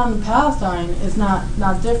going on in Palestine is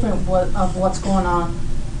not different of what's going on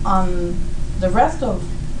the rest of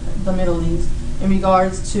the Middle East in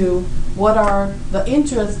regards to what are the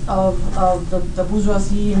interests of the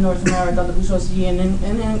bourgeoisie in North America, the bourgeoisie in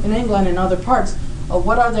England and other parts.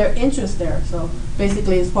 What are their interests there? So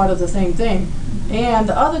basically, it's part of the same thing. And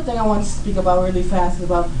the other thing I want to speak about really fast is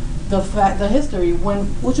about the history.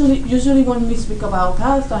 Usually when we speak about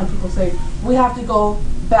Palestine, people say we have to go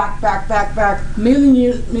back, million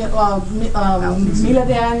years, miles de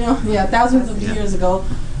años, thousands of years ago,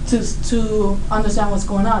 to understand what's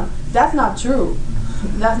going on. That's not true.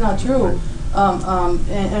 That's not true.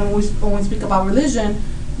 And when we speak about religion,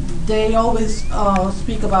 they always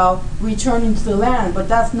speak about returning to the land, but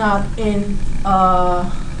that's not in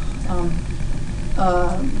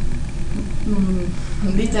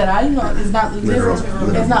literal. No, it's not literal.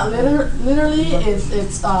 It's not literally.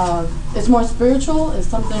 It's more spiritual. It's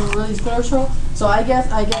something really spiritual. So I guess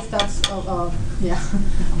that's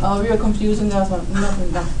real confusing. That's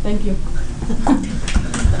nothing. Thank you.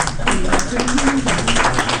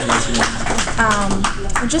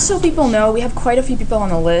 Just so people know, we have quite a few people on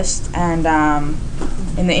the list, and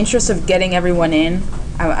in the interest of getting everyone in,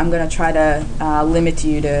 I'm going to try to limit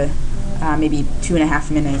you to maybe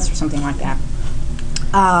 2.5 minutes or something like that.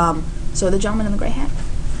 So the gentleman in the gray hat.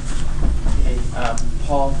 Hey,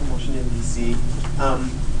 Paul from Washington, D.C.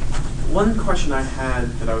 One question I had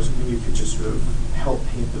that I was hoping you could just sort of help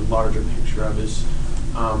paint the larger picture of is,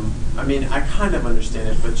 I mean, I kind of understand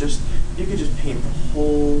it, but just if you could just paint the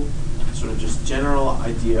whole sort of just general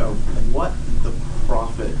idea of what the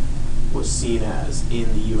profit was seen as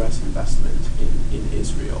in the U.S. investment in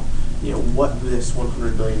Israel. You know, what this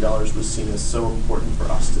 $100 billion was seen as so important for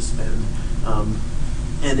us to spend.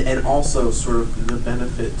 And also sort of the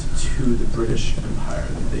benefit to the British Empire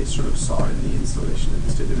that they sort of saw in the installation of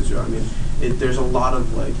the State of Israel. I mean, there's a lot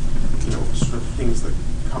of, like, you know, sort of things that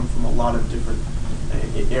come from a lot of different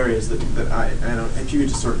areas that I don't, if you could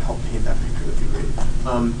just sort of help paint that picture, that'd be great.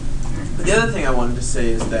 But the other thing I wanted to say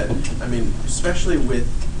is that, I mean, especially with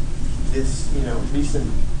this, you know,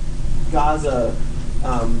 recent Gaza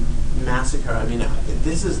massacre, I mean,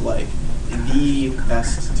 this is like the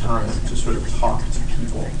best time to sort of talk to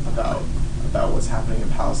people about what's happening in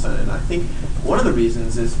Palestine. And I think one of the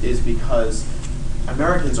reasons is because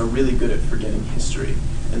Americans are really good at forgetting history.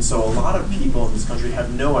 And so a lot of people in this country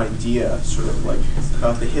have no idea sort of like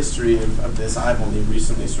about the history of this. I've only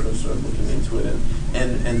recently sort of looking into it.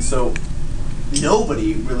 And so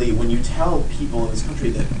nobody really, when you tell people in this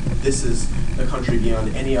country that this is the country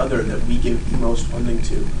beyond any other that we give the most funding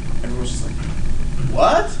to, everyone's just like,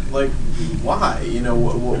 what? Like, why? You know,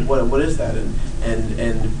 what is that? And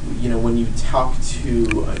you know, when you talk to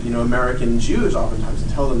you know, American Jews oftentimes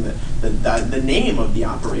and tell them that the name of the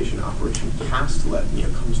Operation Castlet, you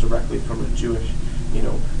know, comes directly from a Jewish, you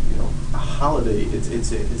know, a holiday.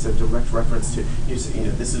 It's a direct reference to, you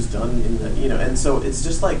know, this is done in the, you know, and so it's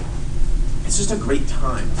just like, it's just a great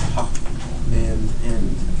time to talk to people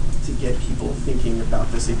and to get people thinking about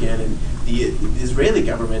this again. And the Israeli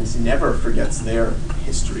government never forgets their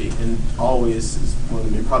history, and always is one of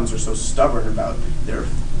the main problems. They're so stubborn about their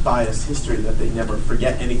biased history that they never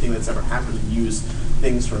forget anything that's ever happened and use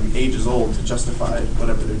things from ages old to justify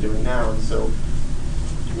whatever they're doing now. And so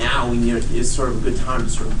now we need, is sort of a good time to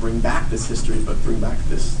sort of bring back this history, but bring back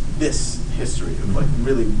this history of like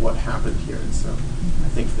really what happened here. And so I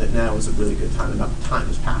think that now is a really good time. Enough time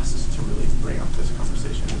has passed to really bring up this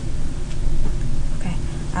conversation. Okay.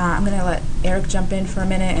 I'm going to let Eric jump in for a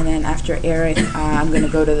minute, and then after Eric, I'm going to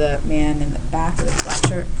go to the man in the back with the black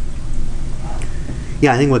shirt.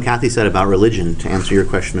 Yeah, I think what Kathy said about religion, to answer your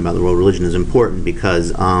question about the role of religion, is important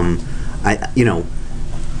because, I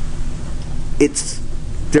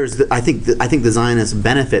think the Zionists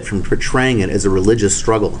benefit from portraying it as a religious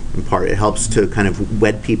struggle. In part, it helps to kind of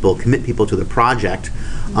commit people to the project,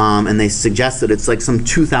 and they suggest that it's like some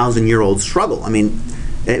 2,000-year-old struggle. I mean,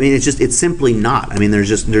 it's simply not. I mean,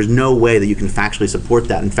 there's no way that you can factually support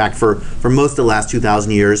that. In fact, for most of the last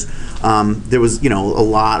 2,000 years, there was, you know, a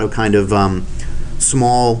lot of kind of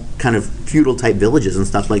small kind of feudal type villages and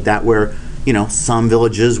stuff like that, where, you know, some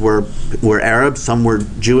villages were Arab, some were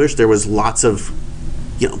Jewish. There was lots of,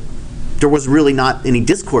 you know, there was really not any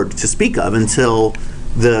discord to speak of until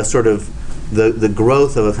the sort of the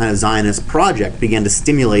growth of a kind of Zionist project began to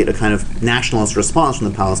stimulate a kind of nationalist response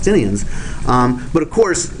from the Palestinians. But of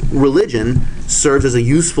course, religion serves as a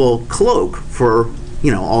useful cloak for,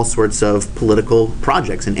 you know, all sorts of political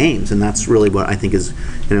projects and aims, and that's really what I think is,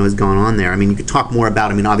 you know, has gone on there. I mean, you could talk more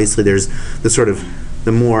about, I mean, obviously there's the sort of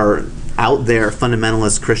the more out there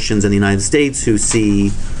fundamentalist Christians in the United States who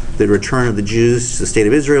see the return of the Jews to the State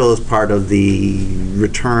of Israel as part of the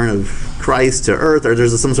return of Christ to earth, or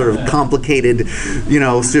there's some sort of complicated, you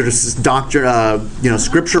know, sort of doctrine, you know,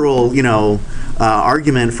 scriptural, you know,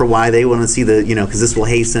 argument for why they want to see the, you know, because this will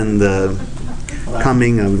hasten the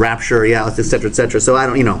coming of rapture, yeah, et cetera, et cetera. So I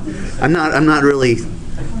don't, you know, I'm not really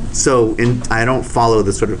so I don't follow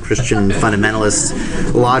the sort of Christian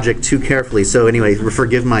fundamentalist logic too carefully. So anyway,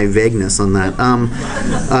 forgive my vagueness on that.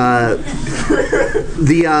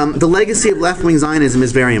 The legacy of left-wing Zionism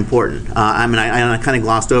is very important. I mean, I kind of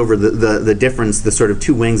glossed over the difference, the sort of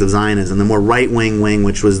two wings of Zionism. The more right-wing wing,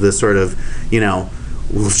 which was the sort of, you know,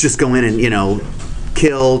 let's just go in and, you know,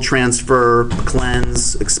 kill, transfer,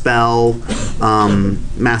 cleanse, expel,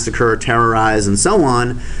 massacre, terrorize, and so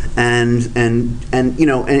on. And you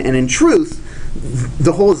know, and in truth,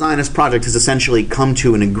 the whole Zionist project has essentially come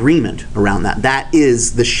to an agreement around that. That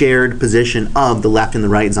is the shared position of the left and the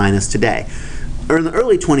right Zionists today. Or in the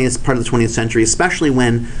early 20th, part of the 20th century, especially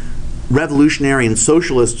when revolutionary and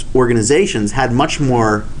socialist organizations had much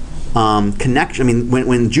more connection. I mean,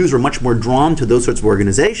 when Jews were much more drawn to those sorts of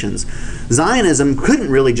organizations, Zionism couldn't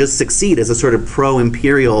really just succeed as a sort of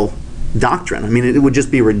pro-imperial doctrine. I mean, it would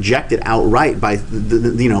just be rejected outright by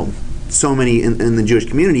you know, so many in the Jewish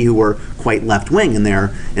community who were quite left-wing in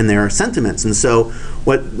their sentiments. And so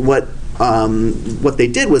what what they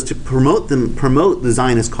did was to promote the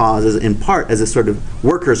Zionist cause in part as a sort of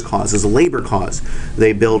workers' cause, as a labor cause.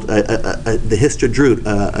 They built the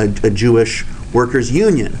Histadrut, a Jewish workers'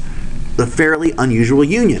 union, a fairly unusual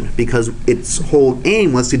union because its whole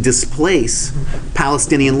aim was to displace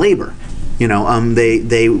Palestinian labor. They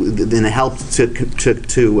then helped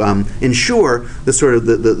to ensure the sort of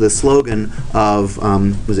the slogan of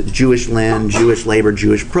was it Jewish land, Jewish labor,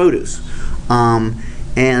 Jewish produce.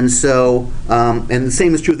 And the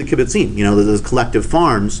same is true of the kibbutzim. Those collective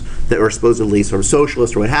farms that were supposedly sort of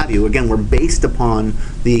socialist or what have you, again, were based upon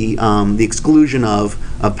the exclusion of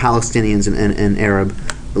Palestinians and Arab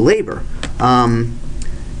labor. And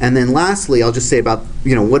then lastly, I'll just say about,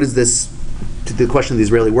 what is this, to the question of the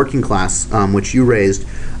Israeli working class, which you raised.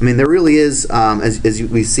 I mean, there really is, as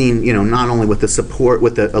we've seen, not only with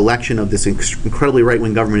the election of this incredibly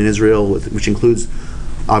right-wing government in Israel, which includes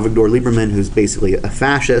Avigdor Lieberman, who's basically a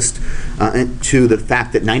fascist, and to the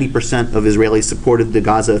fact that 90% of Israelis supported the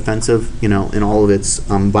Gaza offensive, in all of its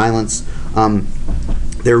violence.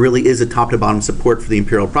 There really is a top-to-bottom support for the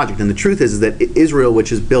imperial project. And the truth is that Israel,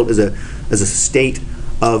 which is built as a state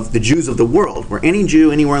of the Jews of the world, where any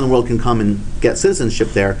Jew anywhere in the world can come and get citizenship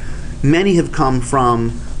there, many have come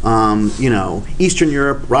from, Eastern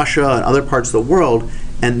Europe, Russia, and other parts of the world,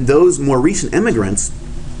 and those more recent immigrants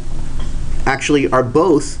actually are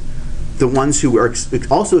both the ones who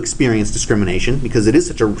also experience discrimination, because it is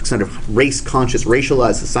such a sort of race-conscious,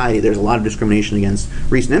 racialized society. There's a lot of discrimination against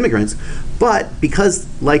recent immigrants, but because,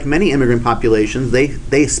 like many immigrant populations,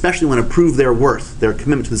 they especially want to prove their worth, their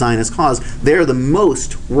commitment to the Zionist cause, they're the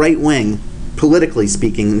most right-wing, politically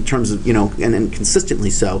speaking, in terms of, and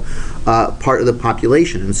consistently so, part of the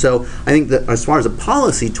population. And so I think that as far as a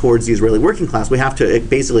policy towards the Israeli working class, we have to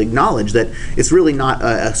basically acknowledge that it's really not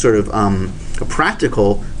a sort of a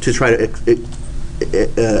practical to try to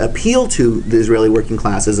appeal to the Israeli working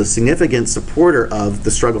class as a significant supporter of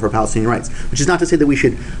the struggle for Palestinian rights, which is not to say that we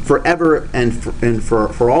should forever and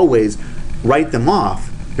for always write them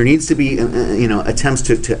off. There needs to be, attempts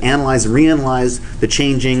to analyze and reanalyze the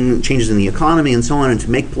changes in the economy and so on, and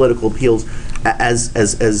to make political appeals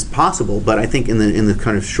as possible. But I think in the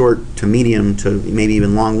kind of short to medium to maybe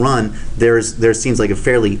even long run, there seems like a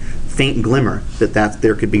fairly faint glimmer that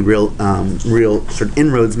there could be real sort of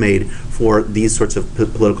inroads made for these sorts of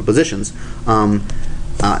political positions. And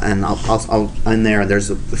I'll end there. There's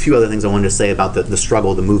a few other things I wanted to say about the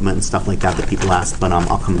struggle, the movement, and stuff like that people asked, but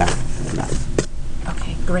I'll come back to that.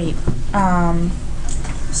 Okay, great.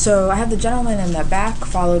 So I have the gentleman in the back,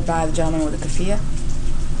 followed by the gentleman with the keffiyeh.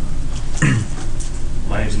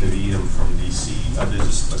 My name is Naveed. I'm from D.C. There's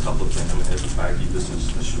just a couple of things. I'm going to try to keep this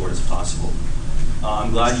as short as possible.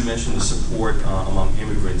 I'm glad you mentioned the support among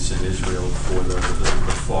immigrants in Israel for the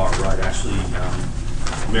far right. Actually,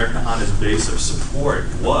 Meir Kahana's base of support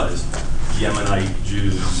was Yemenite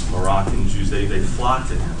Jews, Moroccan Jews. They flocked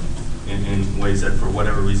to him in ways that, for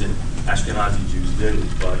whatever reason, Ashkenazi Jews didn't.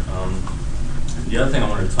 But the other thing I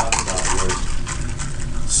wanted to talk about was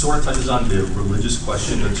sort of touches on the religious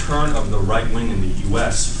question, the turn of the right wing in the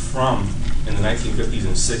U.S. from, in the 1950s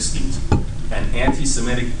and 60s, an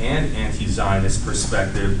anti-Semitic and anti-Zionist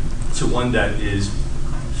perspective to one that is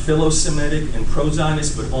philo-Semitic and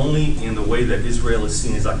pro-Zionist, but only in the way that Israel is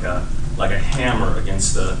seen as like a hammer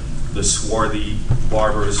against the swarthy,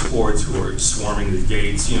 barbarous hordes who are swarming the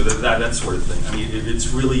gates, that sort of thing. I mean, it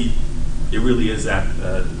really is that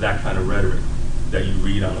kind of rhetoric that you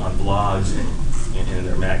read on blogs and in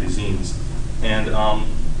their magazines. And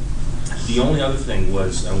the only other thing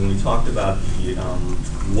was when we talked about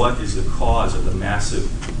what is the cause of the massive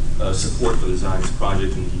support for the Zionist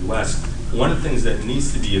project in the U.S., one of the things that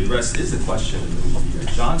needs to be addressed is the question of the media.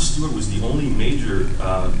 Jon Stewart was the only major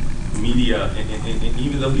media, and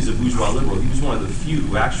even though he's a bourgeois liberal, he was one of the few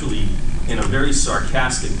who actually, in a very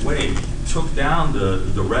sarcastic way, took down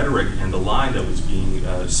the rhetoric and the line that was being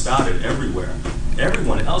spouted everywhere.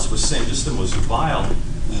 Everyone else was saying just the most vile,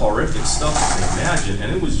 horrific stuff you can imagine,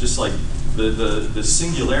 and it was just like the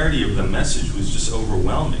singularity of the message was just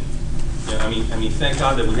overwhelming. I mean, thank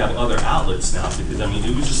God that we have other outlets now, because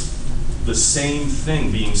it was just the same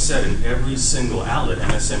thing being said in every single outlet: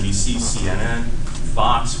 MSNBC, CNN,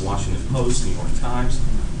 Fox, Washington Post, New York Times.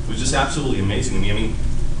 It was just absolutely amazing to me. I mean,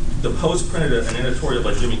 the Post printed an editorial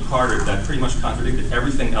by Jimmy Carter that pretty much contradicted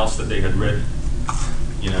everything else that they had written.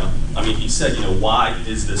 He said, why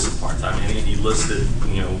is this apartheid? And he listed,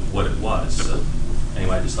 what it was. So,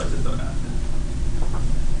 anyway, I'd just like to throw that out there.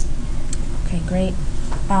 Okay, great.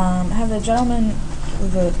 I have the gentleman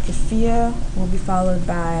with the keffiyeh, will be followed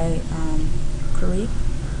by Kareem.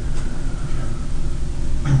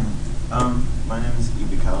 My name is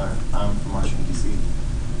Ibi Keller. I'm from Washington, D.C.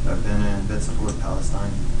 I've been in bid support of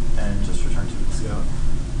Palestine and just returned 2 weeks ago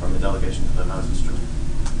from a delegation to the Gaza Strip.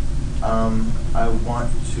 I'll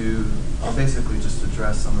basically just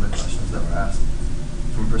address some of the questions that were asked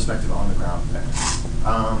from perspective on the ground there.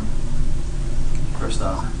 First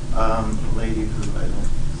off, a lady who I don't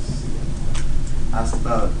see asked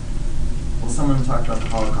about, well, someone talked about the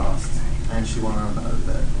Holocaust, and she went on about it a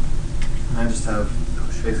bit. And I just have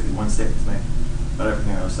basically one statement to make about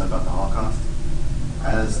everything that was said about the Holocaust.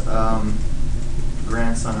 As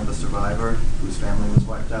grandson of a survivor whose family was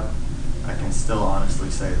wiped out, I can still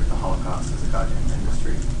honestly say that the Holocaust is a goddamn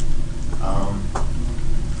industry.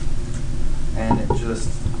 And it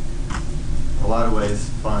just, a lot of ways,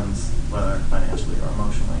 funds, whether financially or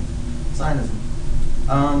emotionally, Zionism.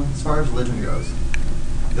 As far as religion goes,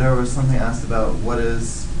 there was something asked about what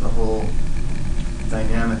is the whole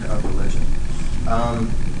dynamic of religion.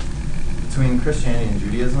 Between Christianity and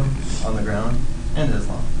Judaism on the ground, and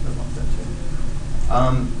Islam there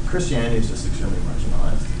too. Christianity is just extremely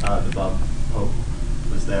marginalized. The Bob Pope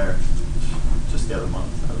was there just the other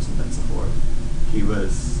month. I was in bid support.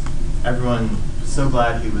 Everyone was so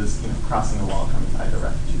glad he was crossing the wall coming by a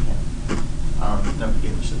refugee camp. Nobody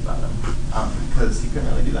gave a shit about him because he couldn't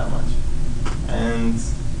really do that much. And,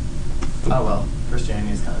 oh well,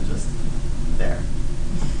 Christianity is kind of just there.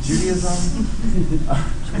 Judaism,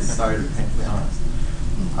 sorry to be painfully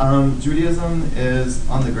honest. Judaism is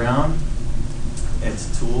on the ground. It's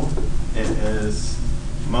a tool. It is,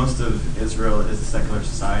 most of Israel is a secular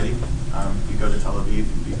society. If you go to Tel Aviv,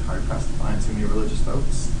 you'd be hard pressed to find too many religious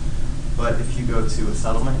folks. But if you go to a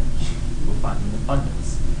settlement, you will find them in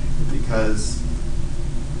abundance because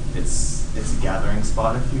it's a gathering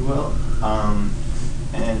spot, if you will.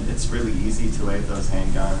 And it's really easy to wave those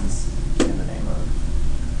handguns in the name of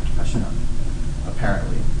Hashem,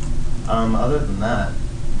 apparently. Other than that,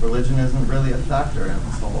 religion isn't really a factor in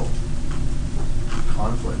this whole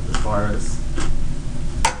conflict as far as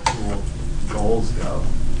goals go.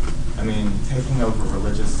 I mean, taking over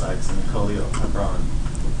religious sites in Kolio, Hebron,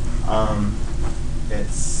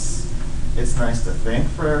 it's nice to think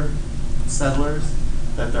for settlers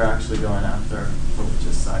that they're actually going after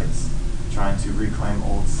religious sites, trying to reclaim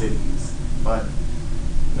old cities, but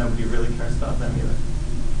nobody really cares about them either.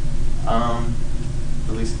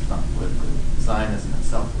 At least it's not politically. Zionism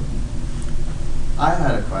itself wouldn't. I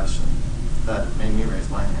had a question that made me raise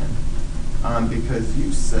my hand, because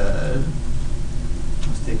you said, I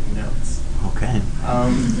was taking notes. Okay.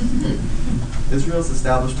 Israel's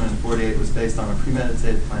establishment in 48 was based on a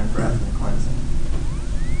premeditated plan for ethnic cleansing.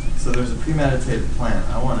 So there's a premeditated plan.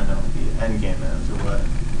 I want to know what the end game is, or what.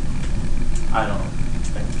 I don't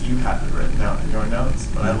think you have it written down in your notes,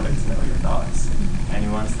 but I'd like to know your thoughts.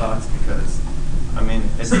 Anyone's thoughts? Because, I mean,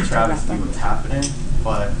 it's a travesty what's happening,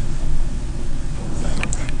 but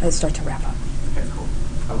Let's start to wrap up. okay, cool.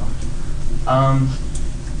 How long?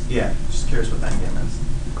 Yeah, just curious what the end game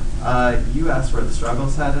is. You asked where the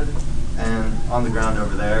struggle's headed, and on the ground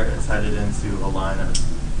over there, it's headed into a line of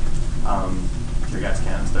tear gas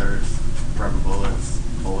canisters, rubber bullets,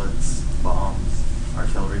 bombs,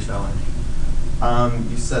 artillery shelling.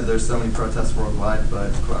 You said there's so many protests worldwide,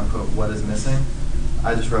 but quote unquote, what is missing?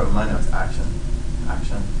 I just wrote in my notes, action.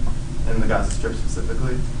 In the Gaza Strip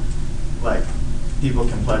specifically, like, people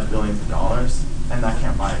can pledge billions of dollars, and that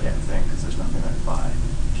can't buy a damn thing because there's nothing there to buy.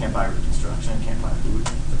 Can't buy reconstruction, can't buy food,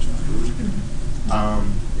 there's no food.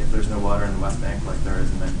 If there's no water in the West Bank like there is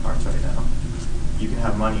in many parts right now, you can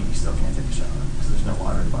have money, you still can't take a shower because there's no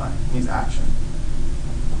water to buy. It needs action.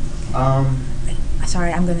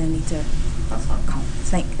 Sorry, I'm gonna need to. That's fine.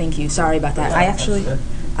 Thank you. Sorry about that. I actually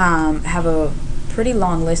have a pretty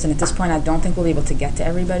long list, and at this point, I don't think we'll be able to get to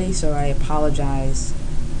everybody, so I apologize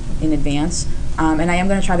in advance. And I am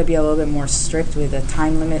going to try to be a little bit more strict with a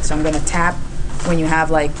time limit, so I'm going to tap when you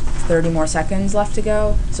have like 30 more seconds left to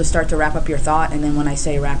go. So start to wrap up your thought, and then when I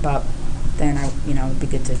say wrap up, then it'd be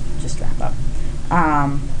good to just wrap up.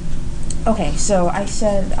 Okay, so I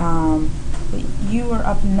said you were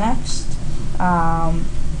up next,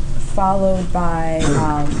 followed by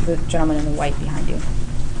the gentleman in the white behind you.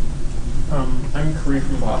 I'm Kareem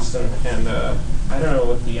from Boston, and I don't know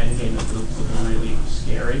what the end game is. It's looking really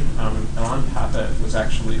scary. Alon Pappa was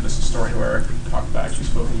actually this historian who Eric talked about. Actually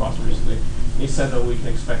spoke in Boston recently. He said that we can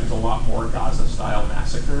expect a lot more Gaza-style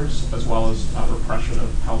massacres, as well as repression of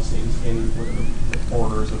Palestinians within the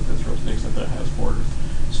borders of Israel, to the extent that it has borders.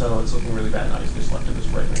 So it's looking really bad. Now he's just elected this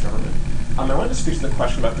right-wing government. I wanted to speak to the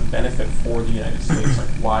question about the benefit for the United States, like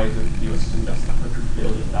why the U.S. has invested $100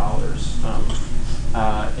 billion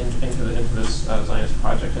into this Zionist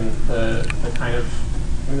project, and the kind of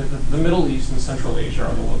I mean, the Middle East and Central Asia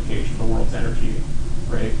are the location of the world's energy,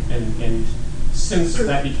 right? And since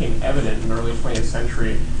that became evident in the early 20th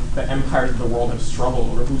century, the empires of the world have struggled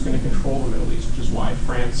over who's going to control the Middle East, which is why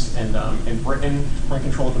France and Britain were in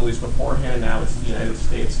control of the Middle East beforehand, and now it's the United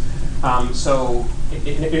States. So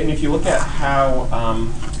if you look at how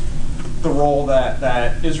the role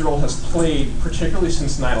that Israel has played, particularly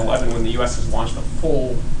since 9/11, when the U.S. has launched a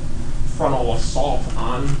full frontal assault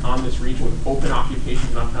on this region with open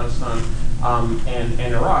occupation in Afghanistan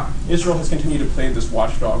and Iraq, Israel has continued to play this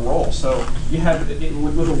watchdog role. So you had,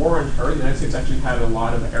 with the war on terror, the United States actually had a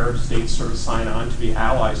lot of Arab states sort of sign on to be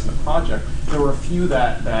allies in the project. There were a few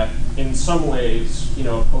that in some ways,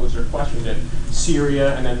 opposed or questioned it.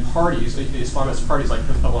 Syria, and then parties, the Islamist parties like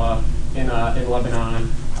Hezbollah in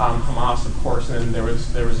Lebanon, Hamas, of course, and then there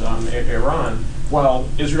was Iran. Well,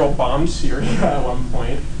 Israel bombed Syria at one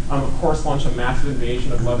point. Of course, launched a massive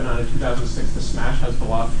invasion of Lebanon in 2006 to smash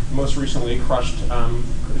Hezbollah. Most recently, tried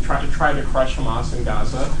to crush Hamas in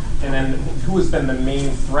Gaza. And then, who has been the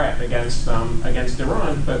main threat against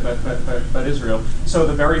Iran, but Israel? So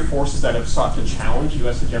the very forces that have sought to challenge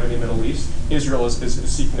U.S. hegemony in the Middle East, Israel is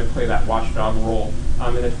seeking to play that watchdog role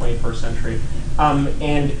in the 21st century.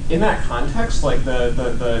 And in that context, like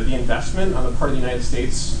the investment on the part of the United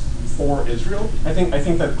States for Israel, I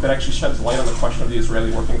think that actually sheds light on the question of the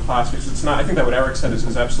Israeli working class, because it's not. I think that what Eric said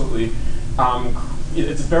is absolutely.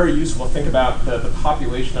 It's very useful to think about the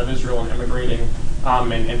population of Israel and immigrating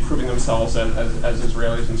and proving themselves as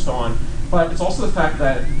Israelis and so on. But it's also the fact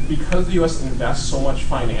that because the U.S. invests so much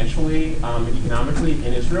financially and economically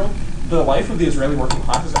in Israel, the life of the Israeli working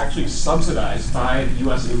class is actually subsidized by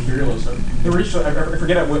U.S. imperialism. They reached, I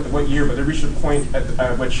forget at what year, but they reached a point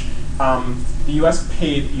at which the U.S.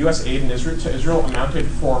 paid U.S. aid to Israel amounted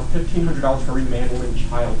for $1,500 for every man, woman,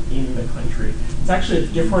 child in the country. It's actually a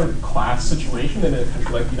different class situation than in a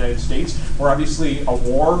country like the United States, where obviously a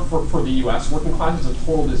war for the U.S. working class is a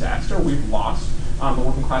total disaster. We've lost. The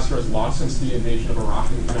working class here has lost since the invasion of Iraq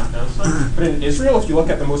and Afghanistan. But in Israel, if you look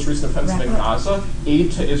at the most recent offensive in Gaza,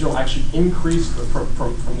 aid to Israel actually increased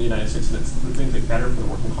from the United States, and it's things like better for the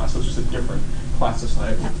working class. So it's just a different class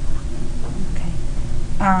society. Okay.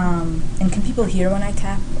 And can people hear when I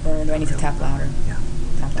tap, or do I need to tap louder? Yeah.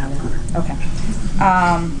 Tap louder. Okay.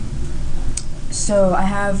 So I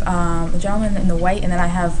have the gentleman in the white, and then I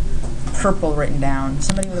have purple written down.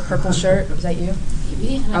 Somebody with a purple shirt. Is that you?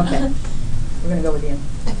 Maybe. Okay. We're going to go with you.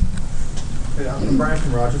 Hey, I'm Brian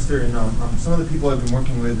from Rochester, and some of the people I've been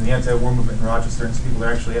working with in the anti-war movement in Rochester, and some people that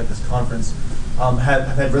are actually at this conference, have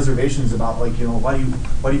had reservations about, like, why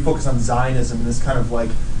do you focus on Zionism and this kind of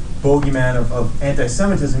like bogeyman of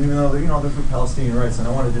anti-Semitism, even though they're for Palestinian rights. And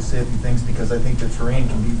I wanted to say a few things because I think the terrain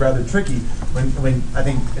can be rather tricky when I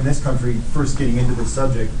think in this country first getting into this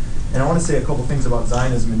subject. And I want to say a couple things about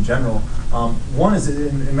Zionism in general. One is,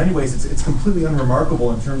 in many ways, it's completely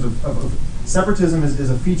unremarkable in terms of separatism is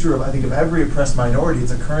a feature of, I think, of every oppressed minority.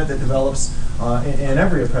 It's a current that develops in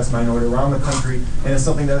every oppressed minority around the country, and it's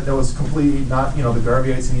something that was completely not, the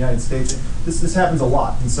Garveyites in the United States. This happens a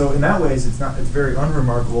lot, and so in that ways, it's very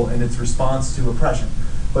unremarkable in its response to oppression.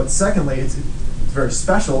 But secondly, it's very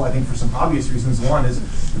special, I think, for some obvious reasons. One is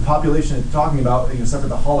the population it's talking about, except for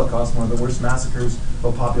the Holocaust, one of the worst massacres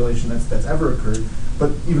of a population that's ever occurred.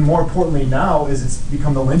 But even more importantly now is it's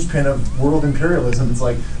become the linchpin of world imperialism. It's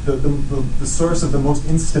like the source of the most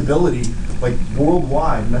instability, like,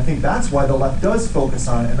 worldwide. And I think that's why the left does focus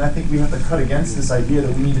on it. And I think we have to cut against this idea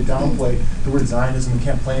that we need to downplay the word Zionism. We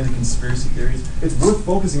can't play into conspiracy theories. It's worth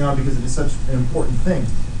focusing on because it is such an important thing.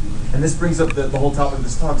 And this brings up the whole topic of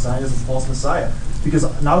this talk, Zionism, false messiah. Because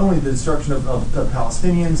not only the destruction of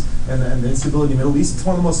Palestinians and the instability in the Middle East, it's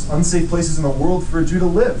one of the most unsafe places in the world for a Jew to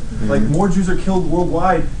live. Mm-hmm. Like, more Jews are killed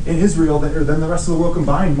worldwide in Israel than the rest of the world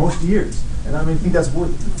combined most years. And I think that's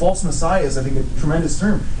false messiah is, I think, a tremendous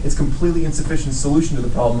term. It's completely insufficient solution to the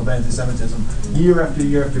problem of anti-Semitism year after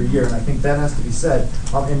year after year, and I think that has to be said.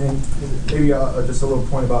 And then maybe just a little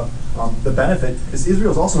point about the benefit is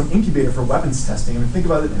Israel is also an incubator for weapons testing. I mean, think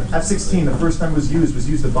about it. F-16, the first time it was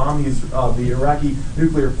used to bomb the Iraqi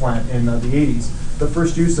nuclear plant in the 80s. The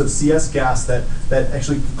first use of CS gas that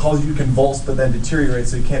actually causes you to convulse but then deteriorates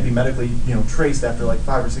so you can't be medically traced after like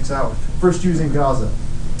 5 or 6 hours. First used in Gaza.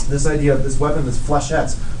 This idea of this weapon, this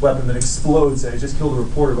flechettes weapon that explodes, that I just killed a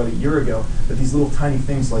reporter about a year ago, that these little tiny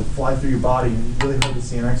things like fly through your body and you really hard to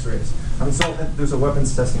see in x-rays. I mean, so there's a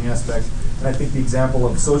weapons testing aspect, and I think the example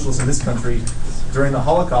of socialists in this country during the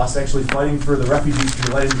Holocaust actually fighting for the refugees to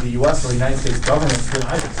be let into the U.S. or the United States government,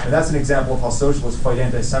 and that's an example of how socialists fight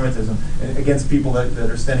anti-Semitism against people that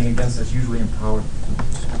are standing against us, usually in power.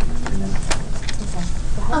 Okay.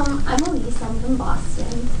 I'm Elise. I'm from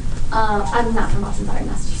Boston. I'm not from Boston, sorry,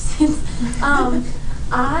 Massachusetts.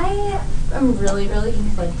 I am really, really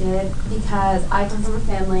conflicted because I come from a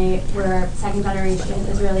family where second generation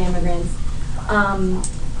Israeli immigrants.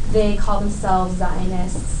 They call themselves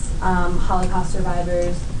Zionists, Holocaust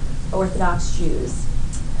survivors, Orthodox Jews.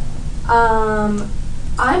 I'm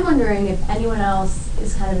wondering if anyone else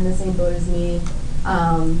is kind of in the same boat as me.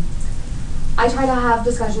 I try to have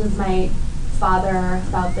discussions with my father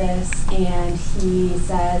about this, and he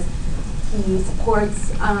says he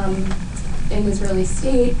supports an Israeli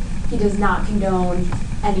state. He does not condone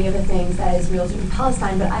any of the things that Israel is doing in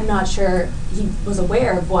Palestine, but I'm not sure he was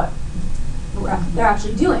aware of what they're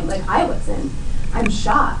actually doing. Like, I wasn't. I'm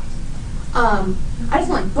shocked. I just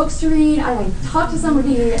want books to read. I want to talk to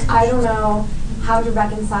somebody. I don't know how to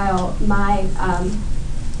reconcile my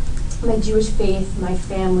my Jewish faith, my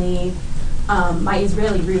family, my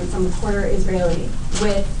Israeli roots. I'm a quarter Israeli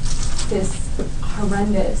with this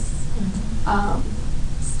horrendous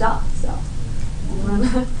stuff. So,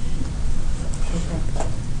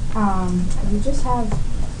 we just have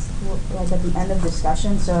like at the end of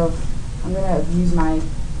discussion, so I'm gonna use my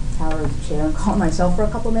power as chair and call myself for a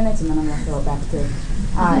couple minutes, and then I'm gonna throw it back to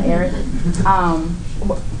Eric.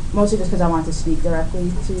 Mostly just because I want to speak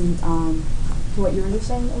directly to what you were just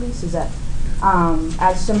saying, Elise, is that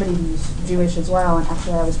as somebody who's Jewish as well, and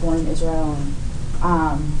actually I was born in Israel,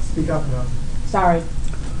 and speak up now. Sorry.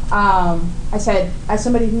 I said, as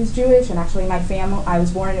somebody who's Jewish, and actually my family, I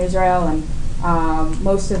was born in Israel, and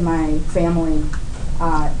most of my family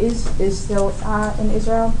is still in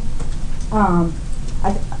Israel. And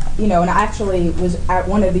I actually was at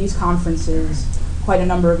one of these conferences quite a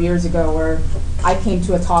number of years ago where I came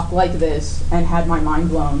to a talk like this and had my mind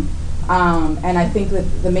blown. And I think that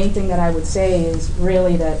the main thing that I would say is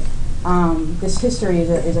really that this history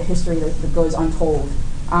is a history that goes untold.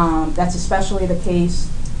 That's especially the case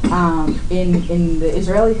in the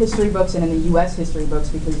Israeli history books and in the U.S. history books,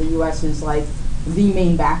 because the U.S. is like the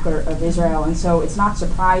main backer of Israel. And so it's not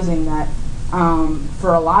surprising that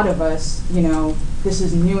for a lot of us, this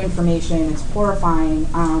is new information, it's horrifying.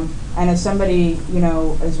 And as somebody,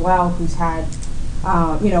 as well, who's had,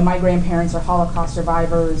 my grandparents are Holocaust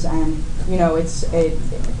survivors, and,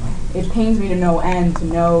 it pains me to no end to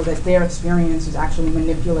know that their experience is actually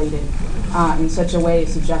manipulated in such a way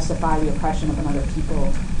as to justify the oppression of another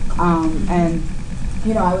people. And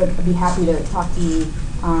I would be happy to talk to you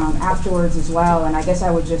afterwards as well. And I guess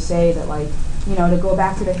I would just say that, to go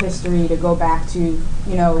back to the history, to go back to,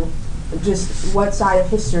 just what side of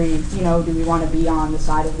history, do we want to be on, the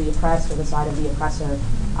side of the oppressed or the side of the oppressor?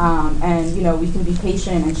 And, we can be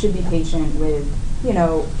patient and should be patient with,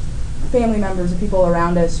 family members and people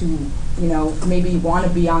around us who, maybe want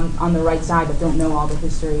to be on the right side but don't know all the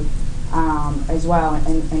history as well,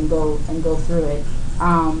 and go through it.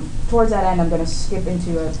 Towards that end, I'm going to skip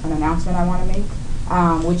into an announcement I want to make,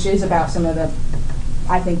 which is about some of the,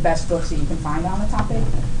 I think, best books that you can find on the topic.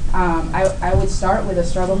 I would start with A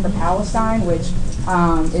Struggle for Palestine, which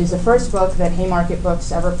is the first book that Haymarket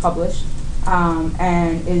Books ever published,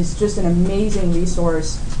 and is just an amazing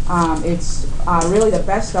resource. It's really the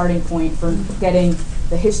best starting point for getting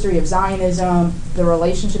the history of Zionism, the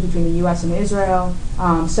relationship between the U.S. and Israel,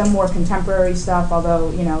 some more contemporary stuff,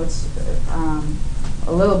 although it's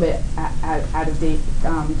a little bit out of date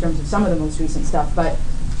in terms of some of the most recent stuff, but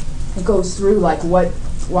it goes through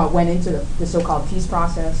what went into the so-called peace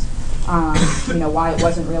process, why it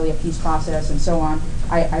wasn't really a peace process, and so on.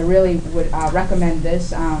 I really would recommend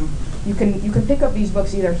this. You can pick up these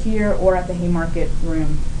books either here or at the Haymarket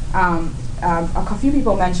Room. A few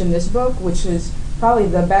people mentioned this book, which is probably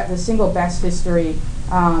the single best history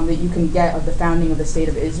that you can get of the founding of the State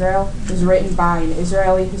of Israel. It was written by an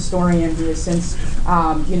Israeli historian who has since,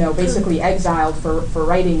 basically exiled for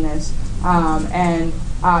writing this. And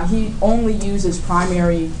he only uses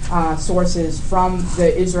primary sources from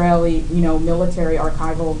the Israeli, military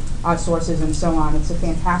archival sources and so on. It's a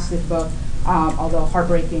fantastic book, although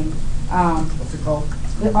heartbreaking. What's it called?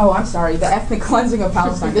 Oh, I'm sorry. The Ethnic Cleansing of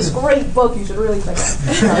Palestine. This great book, you should really check it out.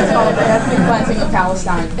 It's called The Ethnic Cleansing of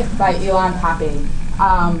Palestine by Ilan Pape.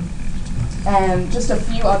 And just a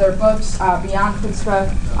few other books. Beyond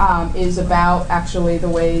Chutzpah is about actually the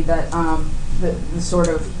way that the sort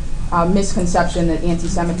of misconception that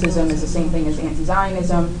anti-Semitism is the same thing as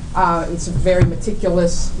anti-Zionism. It's a very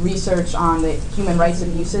meticulous research on the human rights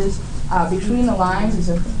abuses. Between the Lines is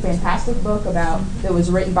a fantastic book that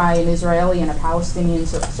was written by an Israeli and a Palestinian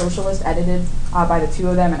socialist, edited by the two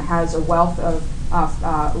of them, and has a wealth of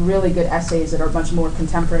really good essays that are much more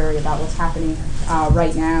contemporary about what's happening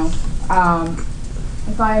right now.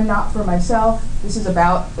 If I am not for myself, this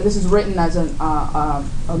is written as a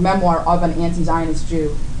memoir of an anti-Zionist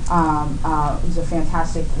Jew. He's a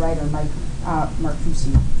fantastic writer, Mike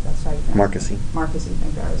Marcuse. That's right. Marcuse. Marcuse.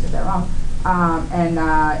 Thank God I said that wrong.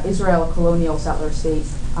 And Israel, a colonial settler state,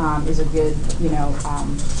 is a good,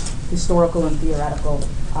 historical and theoretical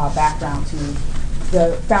background to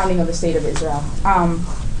the founding of the state of Israel.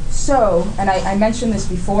 And I mentioned this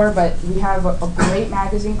before, but we have a great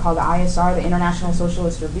magazine called the ISR, the International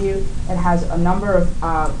Socialist Review. It has a number of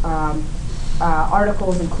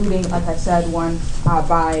articles, including, like I said, one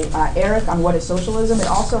by Eric on what is socialism. It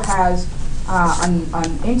also has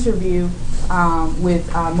an interview with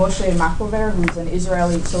Moshe Maklover, who's an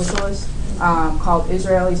Israeli socialist, called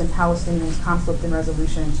Israelis and Palestinians, Conflict and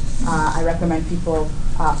Resolution. I recommend people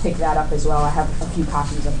pick that up as well. I have a few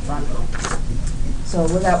copies up front. So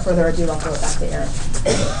without further ado, I'll throw it back to Eric.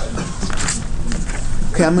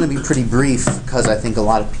 Okay, I'm going to be pretty brief because I think a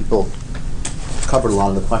lot of people covered a lot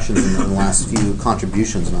of the questions in the last few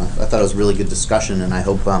contributions, and I thought it was a really good discussion, and I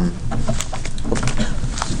hope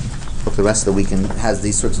the rest of the weekend has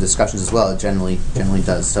these sorts of discussions as well. It generally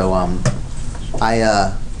does. So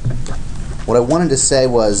what I wanted to say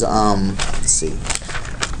was, let's see.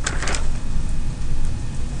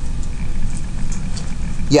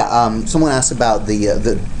 Yeah, someone asked about the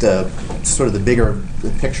sort of the bigger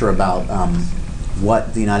picture about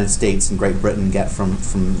what the United States and Great Britain get from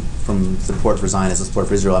support for Zionism, support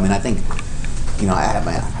for Israel. I mean, I think,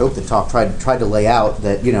 I hope the talk tried to lay out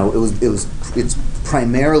that it's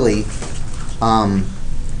primarily an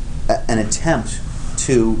attempt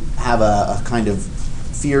to have a kind of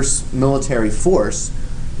fierce military force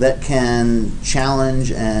that can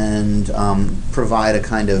challenge and provide a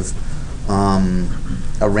kind of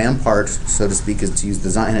a rampart, so to speak, to use the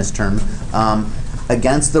Zionist term,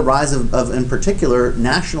 against the rise of in particular,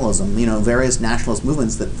 nationalism, various nationalist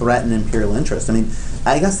movements that threaten imperial interest. I mean,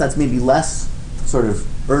 I guess that's maybe less sort of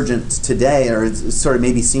urgent today, or it sort of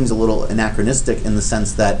maybe seems a little anachronistic in the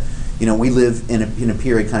sense that, we live in a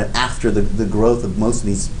period kind of after the growth of most of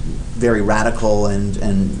these very radical and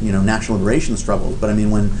national liberation struggles. But I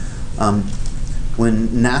mean, when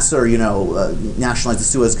Nasser, nationalized the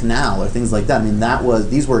Suez Canal or things like that, I mean,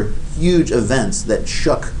 these were huge events that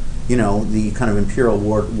shook, the kind of imperial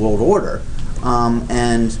world order,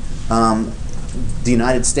 and the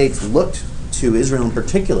United States looked to Israel in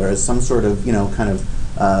particular as some sort of,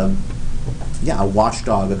 a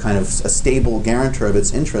watchdog, a kind of a stable guarantor of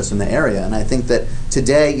its interests in the area. And I think that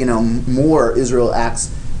today, more Israel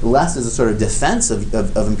acts less as a sort of defense of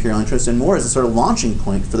imperial interests and more as a sort of launching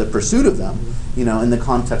point for the pursuit of them, in the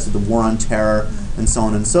context of the war on terror and so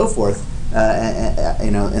on and so forth,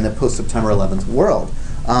 in the post-September 11th world.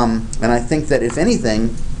 And I think that if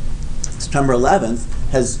anything, September 11th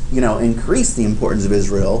has, increased the importance of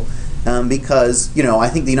Israel because, I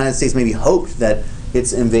think the United States maybe hoped that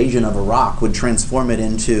its invasion of Iraq would transform it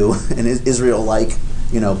into an Israel-like,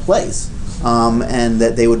 place. And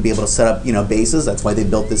that they would be able to set up, bases. That's why they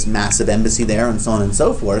built this massive embassy there, and so on and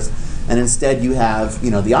so forth. And instead, you have,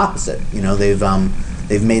 the opposite.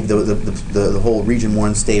 They've made the whole region more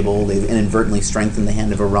unstable. They've inadvertently strengthened the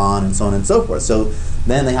hand of Iran, and so on and so forth. So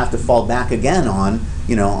then they have to fall back again on,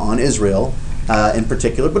 on Israel in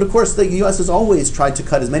particular. But of course, the U.S. has always tried to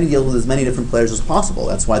cut as many deals with as many different players as possible.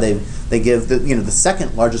 That's why they give the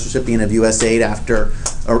second largest recipient of U.S. aid after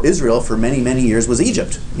Israel for many years was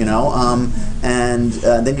Egypt. And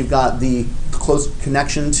then you've got the close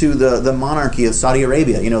connection to the monarchy of Saudi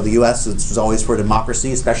Arabia. The U.S. is always for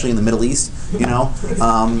democracy, especially in the Middle East.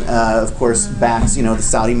 Of course, backs the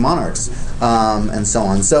Saudi monarchs and so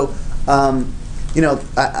on. So.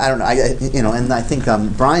 I don't know. And I think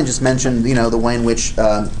Brian just mentioned, the way in which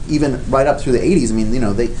even right up through the 80s. I mean,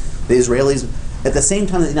 the Israelis, at the same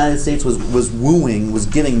time that the United States was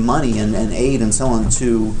giving money and aid and so on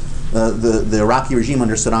to the Iraqi regime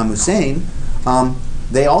under Saddam Hussein,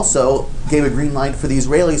 they also gave a green light for the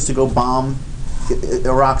Israelis to go bomb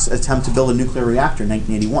Iraq's attempt to build a nuclear reactor in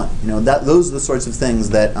 1981. Those are the sorts of things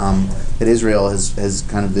that that Israel has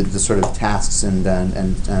kind of the sort of tasks and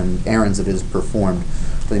errands that it has performed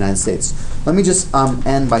for the United States. Let me just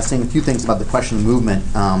end by saying a few things about the question of movement.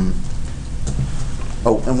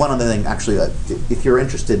 And one other thing, actually, if you're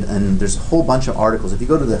interested, and there's a whole bunch of articles. If you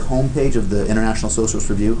go to the homepage of the International Socialist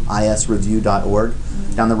Review, isreview.org,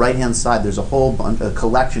 down the right-hand side, there's a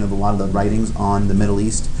collection of a lot of the writings on the Middle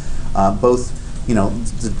East, both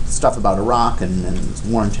the stuff about Iraq and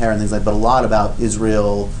war on terror and things like that, but a lot about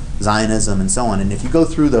Israel, Zionism, and so on. And if you go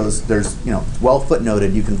through those, there's, well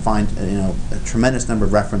footnoted, you can find, a tremendous number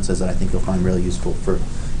of references that I think you'll find really useful for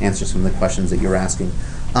answers to some of the questions that you're asking.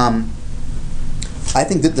 I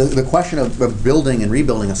think that the question of building and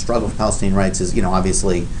rebuilding a struggle for Palestinian rights is,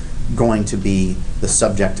 obviously going to be the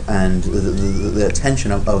subject and the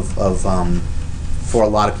attention of for a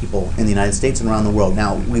lot of people in the United States and around the world.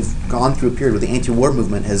 Now, we've gone through a period where the anti-war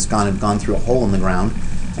movement has gone through a hole in the ground,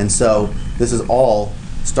 and so this is all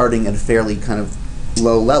starting at a fairly kind of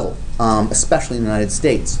low level, especially in the United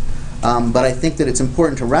States. But I think that it's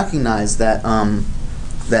important to recognize that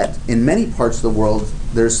that in many parts of the world,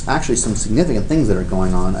 there's actually some significant things that are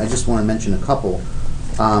going on. I just want to mention a couple.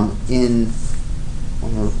 In,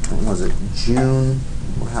 when was it, June?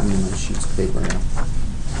 What happened to my sheets of paper now?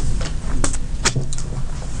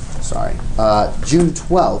 Sorry. June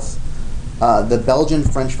 12th, the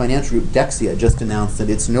Belgian-French financial group Dexia just announced that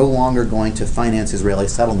it's no longer going to finance Israeli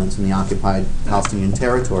settlements in the occupied Palestinian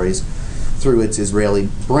territories through its Israeli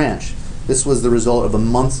branch. This was the result of a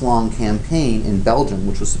months-long campaign in Belgium,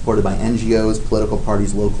 which was supported by NGOs, political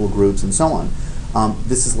parties, local groups, and so on.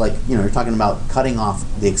 This is like, you're talking about cutting off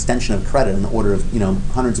the extension of credit in the order of,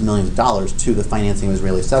 hundreds of millions of dollars to the financing of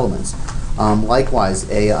Israeli settlements. Likewise,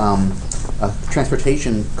 a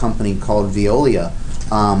transportation company called Veolia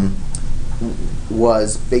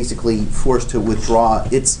was basically forced to withdraw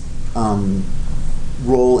its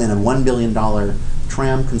role in a $1 billion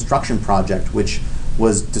tram construction project, which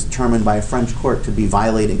was determined by a French court to be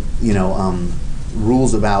violating,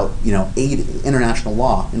 rules about, international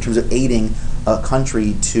law in terms of aiding a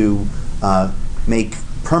country to make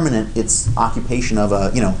permanent its occupation of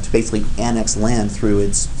to basically annex land through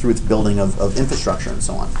its building of infrastructure and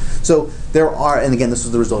so on. So there are, and again, this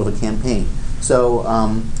was the result of a campaign. So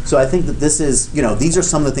I think that this is, these are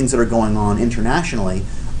some of the things that are going on internationally.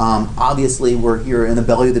 Obviously, we're here in the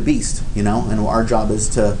belly of the beast, and our job is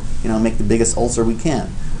to, make the biggest ulcer we can.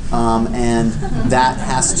 And that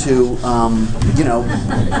has to,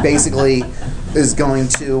 basically is going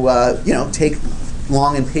to, take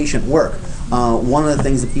long and patient work. One of the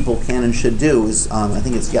things that people can and should do is, I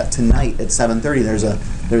think it's tonight at 7:30.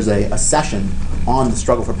 There's a session on the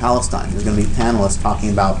struggle for Palestine. There's going to be panelists talking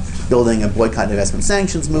about building a boycott, divestment,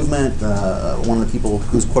 sanctions movement. One of the people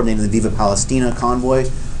who's coordinating the Viva Palestina convoy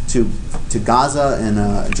to Gaza in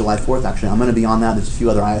July 4th. Actually, I'm going to be on that. There's a few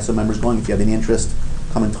other ISO members going. If you have any interest,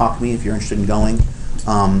 come and talk to me if you're interested in going,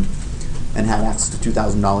 and have access to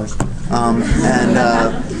 $2,000.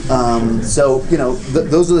 So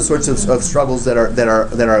those are the sorts of struggles that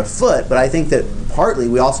are afoot. But I think that partly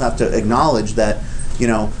we also have to acknowledge that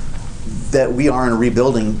that we are in a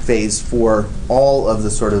rebuilding phase for all of the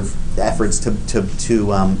sort of efforts to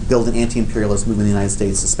build an anti-imperialist movement in the United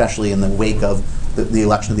States, especially in the wake of the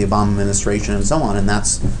election of the Obama administration and so on. And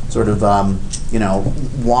that's sort of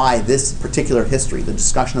why this particular history, the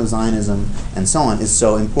discussion of Zionism and so on, is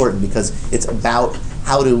so important, because it's about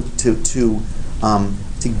how to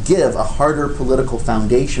give a harder political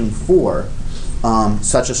foundation for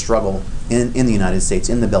such a struggle in the United States,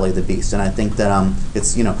 in the belly of the beast. And I think that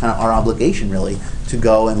it's kind of our obligation really to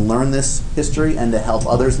go and learn this history and to help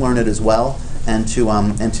others learn it as well, and to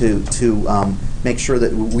make sure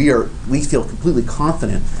that we feel completely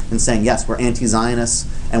confident in saying, yes, we're anti-Zionists,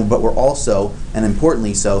 but we're also, and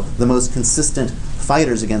importantly so, the most consistent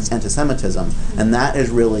fighters against anti-Semitism. And that is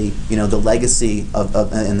really, the legacy of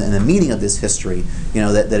and the meaning of this history,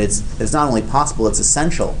 that it's not only possible, it's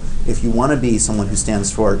essential if you want to be someone who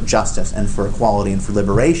stands for justice and for equality and for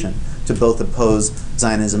liberation, to both oppose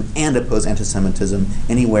Zionism and oppose anti-Semitism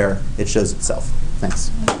anywhere it shows itself.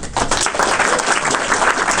 Thanks.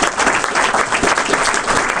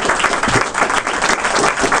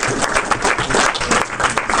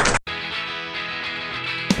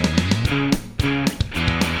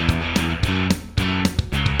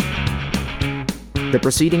 The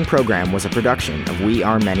preceding program was a production of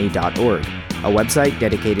wearemany.org, a website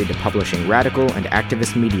dedicated to publishing radical and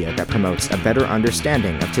activist media that promotes a better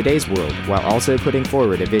understanding of today's world while also putting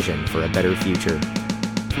forward a vision for a better future.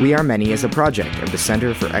 We Are Many is a project of the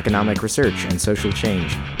Center for Economic Research and Social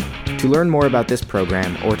Change. To learn more about this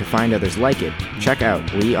program or to find others like it, check out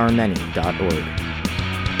wearemany.org.